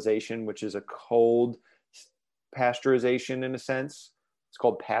pascalization, which is a cold pasteurization in a sense. It's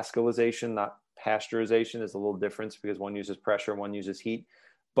called pascalization, not pasteurization. There's a little difference because one uses pressure, one uses heat,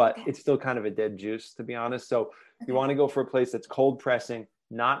 but it's still kind of a dead juice, to be honest. So you want to go for a place that's cold pressing,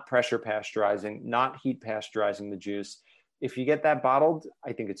 not pressure pasteurizing, not heat pasteurizing the juice. If you get that bottled,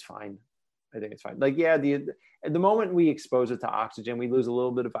 I think it's fine. Like, yeah, the moment we expose it to oxygen, we lose a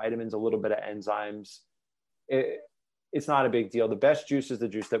little bit of vitamins, a little bit of enzymes. It's not a big deal. The best juice is the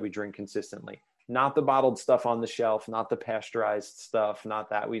juice that we drink consistently, not the bottled stuff on the shelf, not the pasteurized stuff, not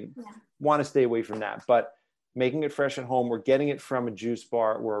that. We want to stay away from that. But making it fresh at home, we're getting it from a juice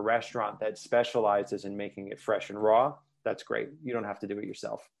bar or a restaurant that specializes in making it fresh and raw. That's great. You don't have to do it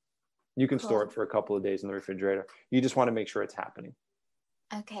yourself. You can store it for a couple of days in the refrigerator. You just want to make sure it's happening.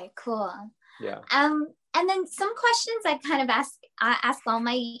 Okay, cool. Yeah. And then some questions I kind of ask all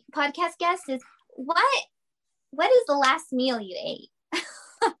my podcast guests is, what is the last meal you ate?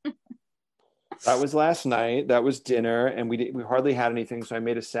 That was last night. That was dinner, and we hardly had anything, so I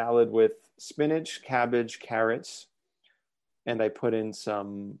made a salad with spinach, cabbage, carrots, and I put in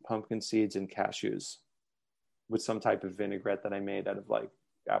some pumpkin seeds and cashews with some type of vinaigrette that I made out of like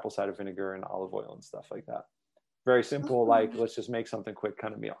apple cider vinegar and olive oil and stuff like that. Very simple, like let's just make something quick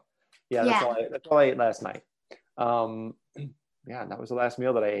kind of meal. Yeah, that's all I ate last night. That was the last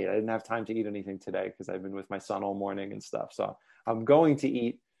meal that I ate. I didn't have time to eat anything today because I've been with my son all morning and stuff. So I'm going to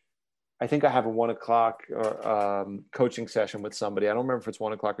eat. I think I have a 1 o'clock coaching session with somebody. I don't remember if it's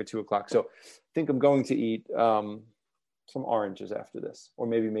 1 o'clock or 2 o'clock. So I think I'm going to eat some oranges after this, or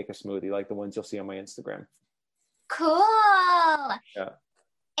maybe make a smoothie like the ones you'll see on my Instagram. Cool. Yeah.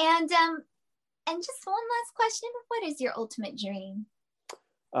 And just one last question. What is your ultimate dream?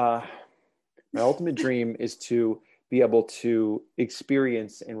 My ultimate dream is to be able to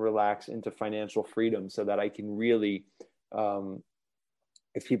experience and relax into financial freedom so that I can really,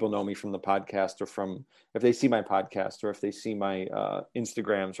 if people know me from the podcast or if they see my podcast or if they see my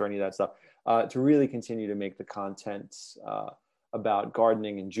Instagrams or any of that stuff, to really continue to make the content about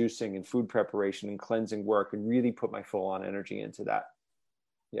gardening and juicing and food preparation and cleansing work and really put my full on energy into that.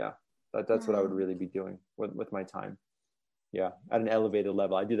 Yeah. That's what I would really be doing with my time. Yeah. At an elevated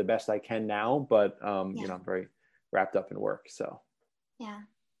level. I do the best I can now, but, I'm very wrapped up in work. So. Yeah.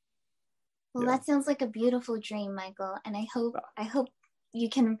 Well, that sounds like a beautiful dream, Michael. And I hope you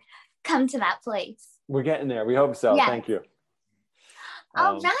can come to that place. We're getting there. We hope so. Yeah. Thank you.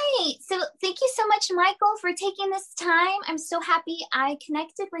 All right. So thank you so much, Michael, for taking this time. I'm so happy I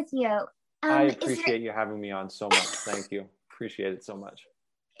connected with you. I appreciate you having me on so much. Thank you. Appreciate it so much.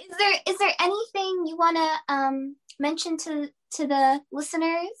 Is there anything you want to mention to the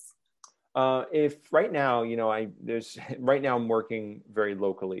listeners? If right now, right now I'm working very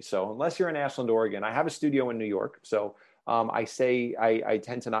locally. So unless you're in Ashland, Oregon, I have a studio in New York. So I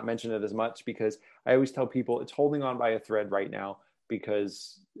tend to not mention it as much because I always tell people it's holding on by a thread right now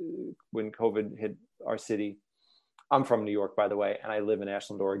because when COVID hit our city, I'm from New York, by the way, and I live in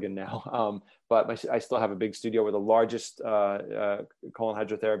Ashland, Oregon now. But I still have a big studio. We're the largest colon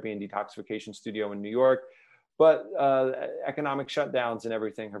hydrotherapy and detoxification studio in New York. But economic shutdowns and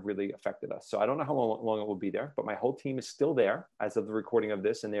everything have really affected us. So I don't know how long it will be there, but my whole team is still there as of the recording of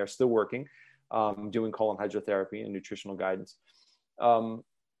this, and they are still working, doing colon hydrotherapy and nutritional guidance.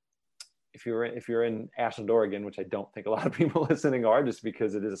 If you're in Ashland, Oregon, which I don't think a lot of people listening are, just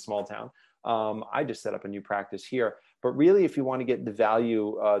because it is a small town, I just set up a new practice here. But really, if you want to get the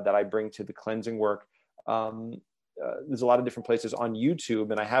value that I bring to the cleansing work, there's a lot of different places on YouTube,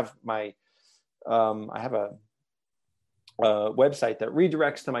 and I have a website that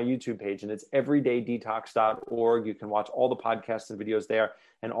redirects to my YouTube page, and it's everydaydetox.org. You can watch all the podcasts and videos there.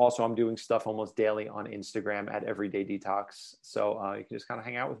 And also I'm doing stuff almost daily on Instagram at Everyday Detox. So you can just kind of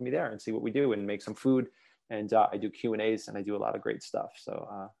hang out with me there and see what we do and make some food. And I do Q&As and I do a lot of great stuff. So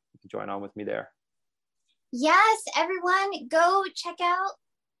you can join on with me there. Yes, everyone, go check out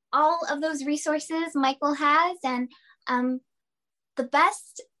all of those resources Michael has, and the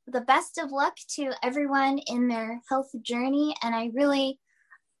best of luck to everyone in their health journey. And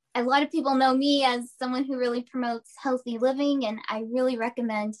a lot of people know me as someone who really promotes healthy living, and I really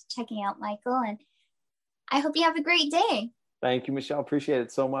recommend checking out Michael, and I hope you have a great day. Thank you, Michelle. Appreciate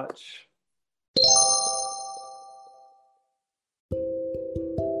it so much.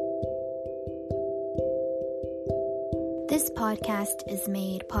 This podcast is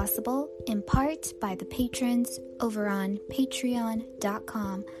made possible in part by the patrons over on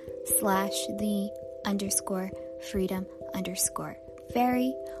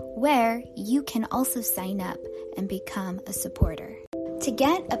patreon.com/the_freedom_fairy, where you can also sign up and become a supporter. To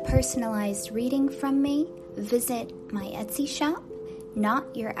get a personalized reading from me, visit my Etsy shop,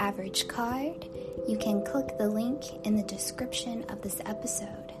 Not Your Average Card. You can click the link in the description of this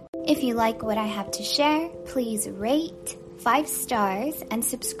episode. If you like what I have to share, please rate 5 stars and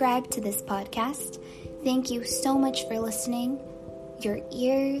subscribe to this podcast. Thank you so much for listening. Your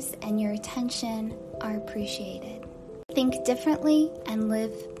ears and your attention are appreciated. Think differently and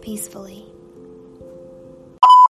live peacefully.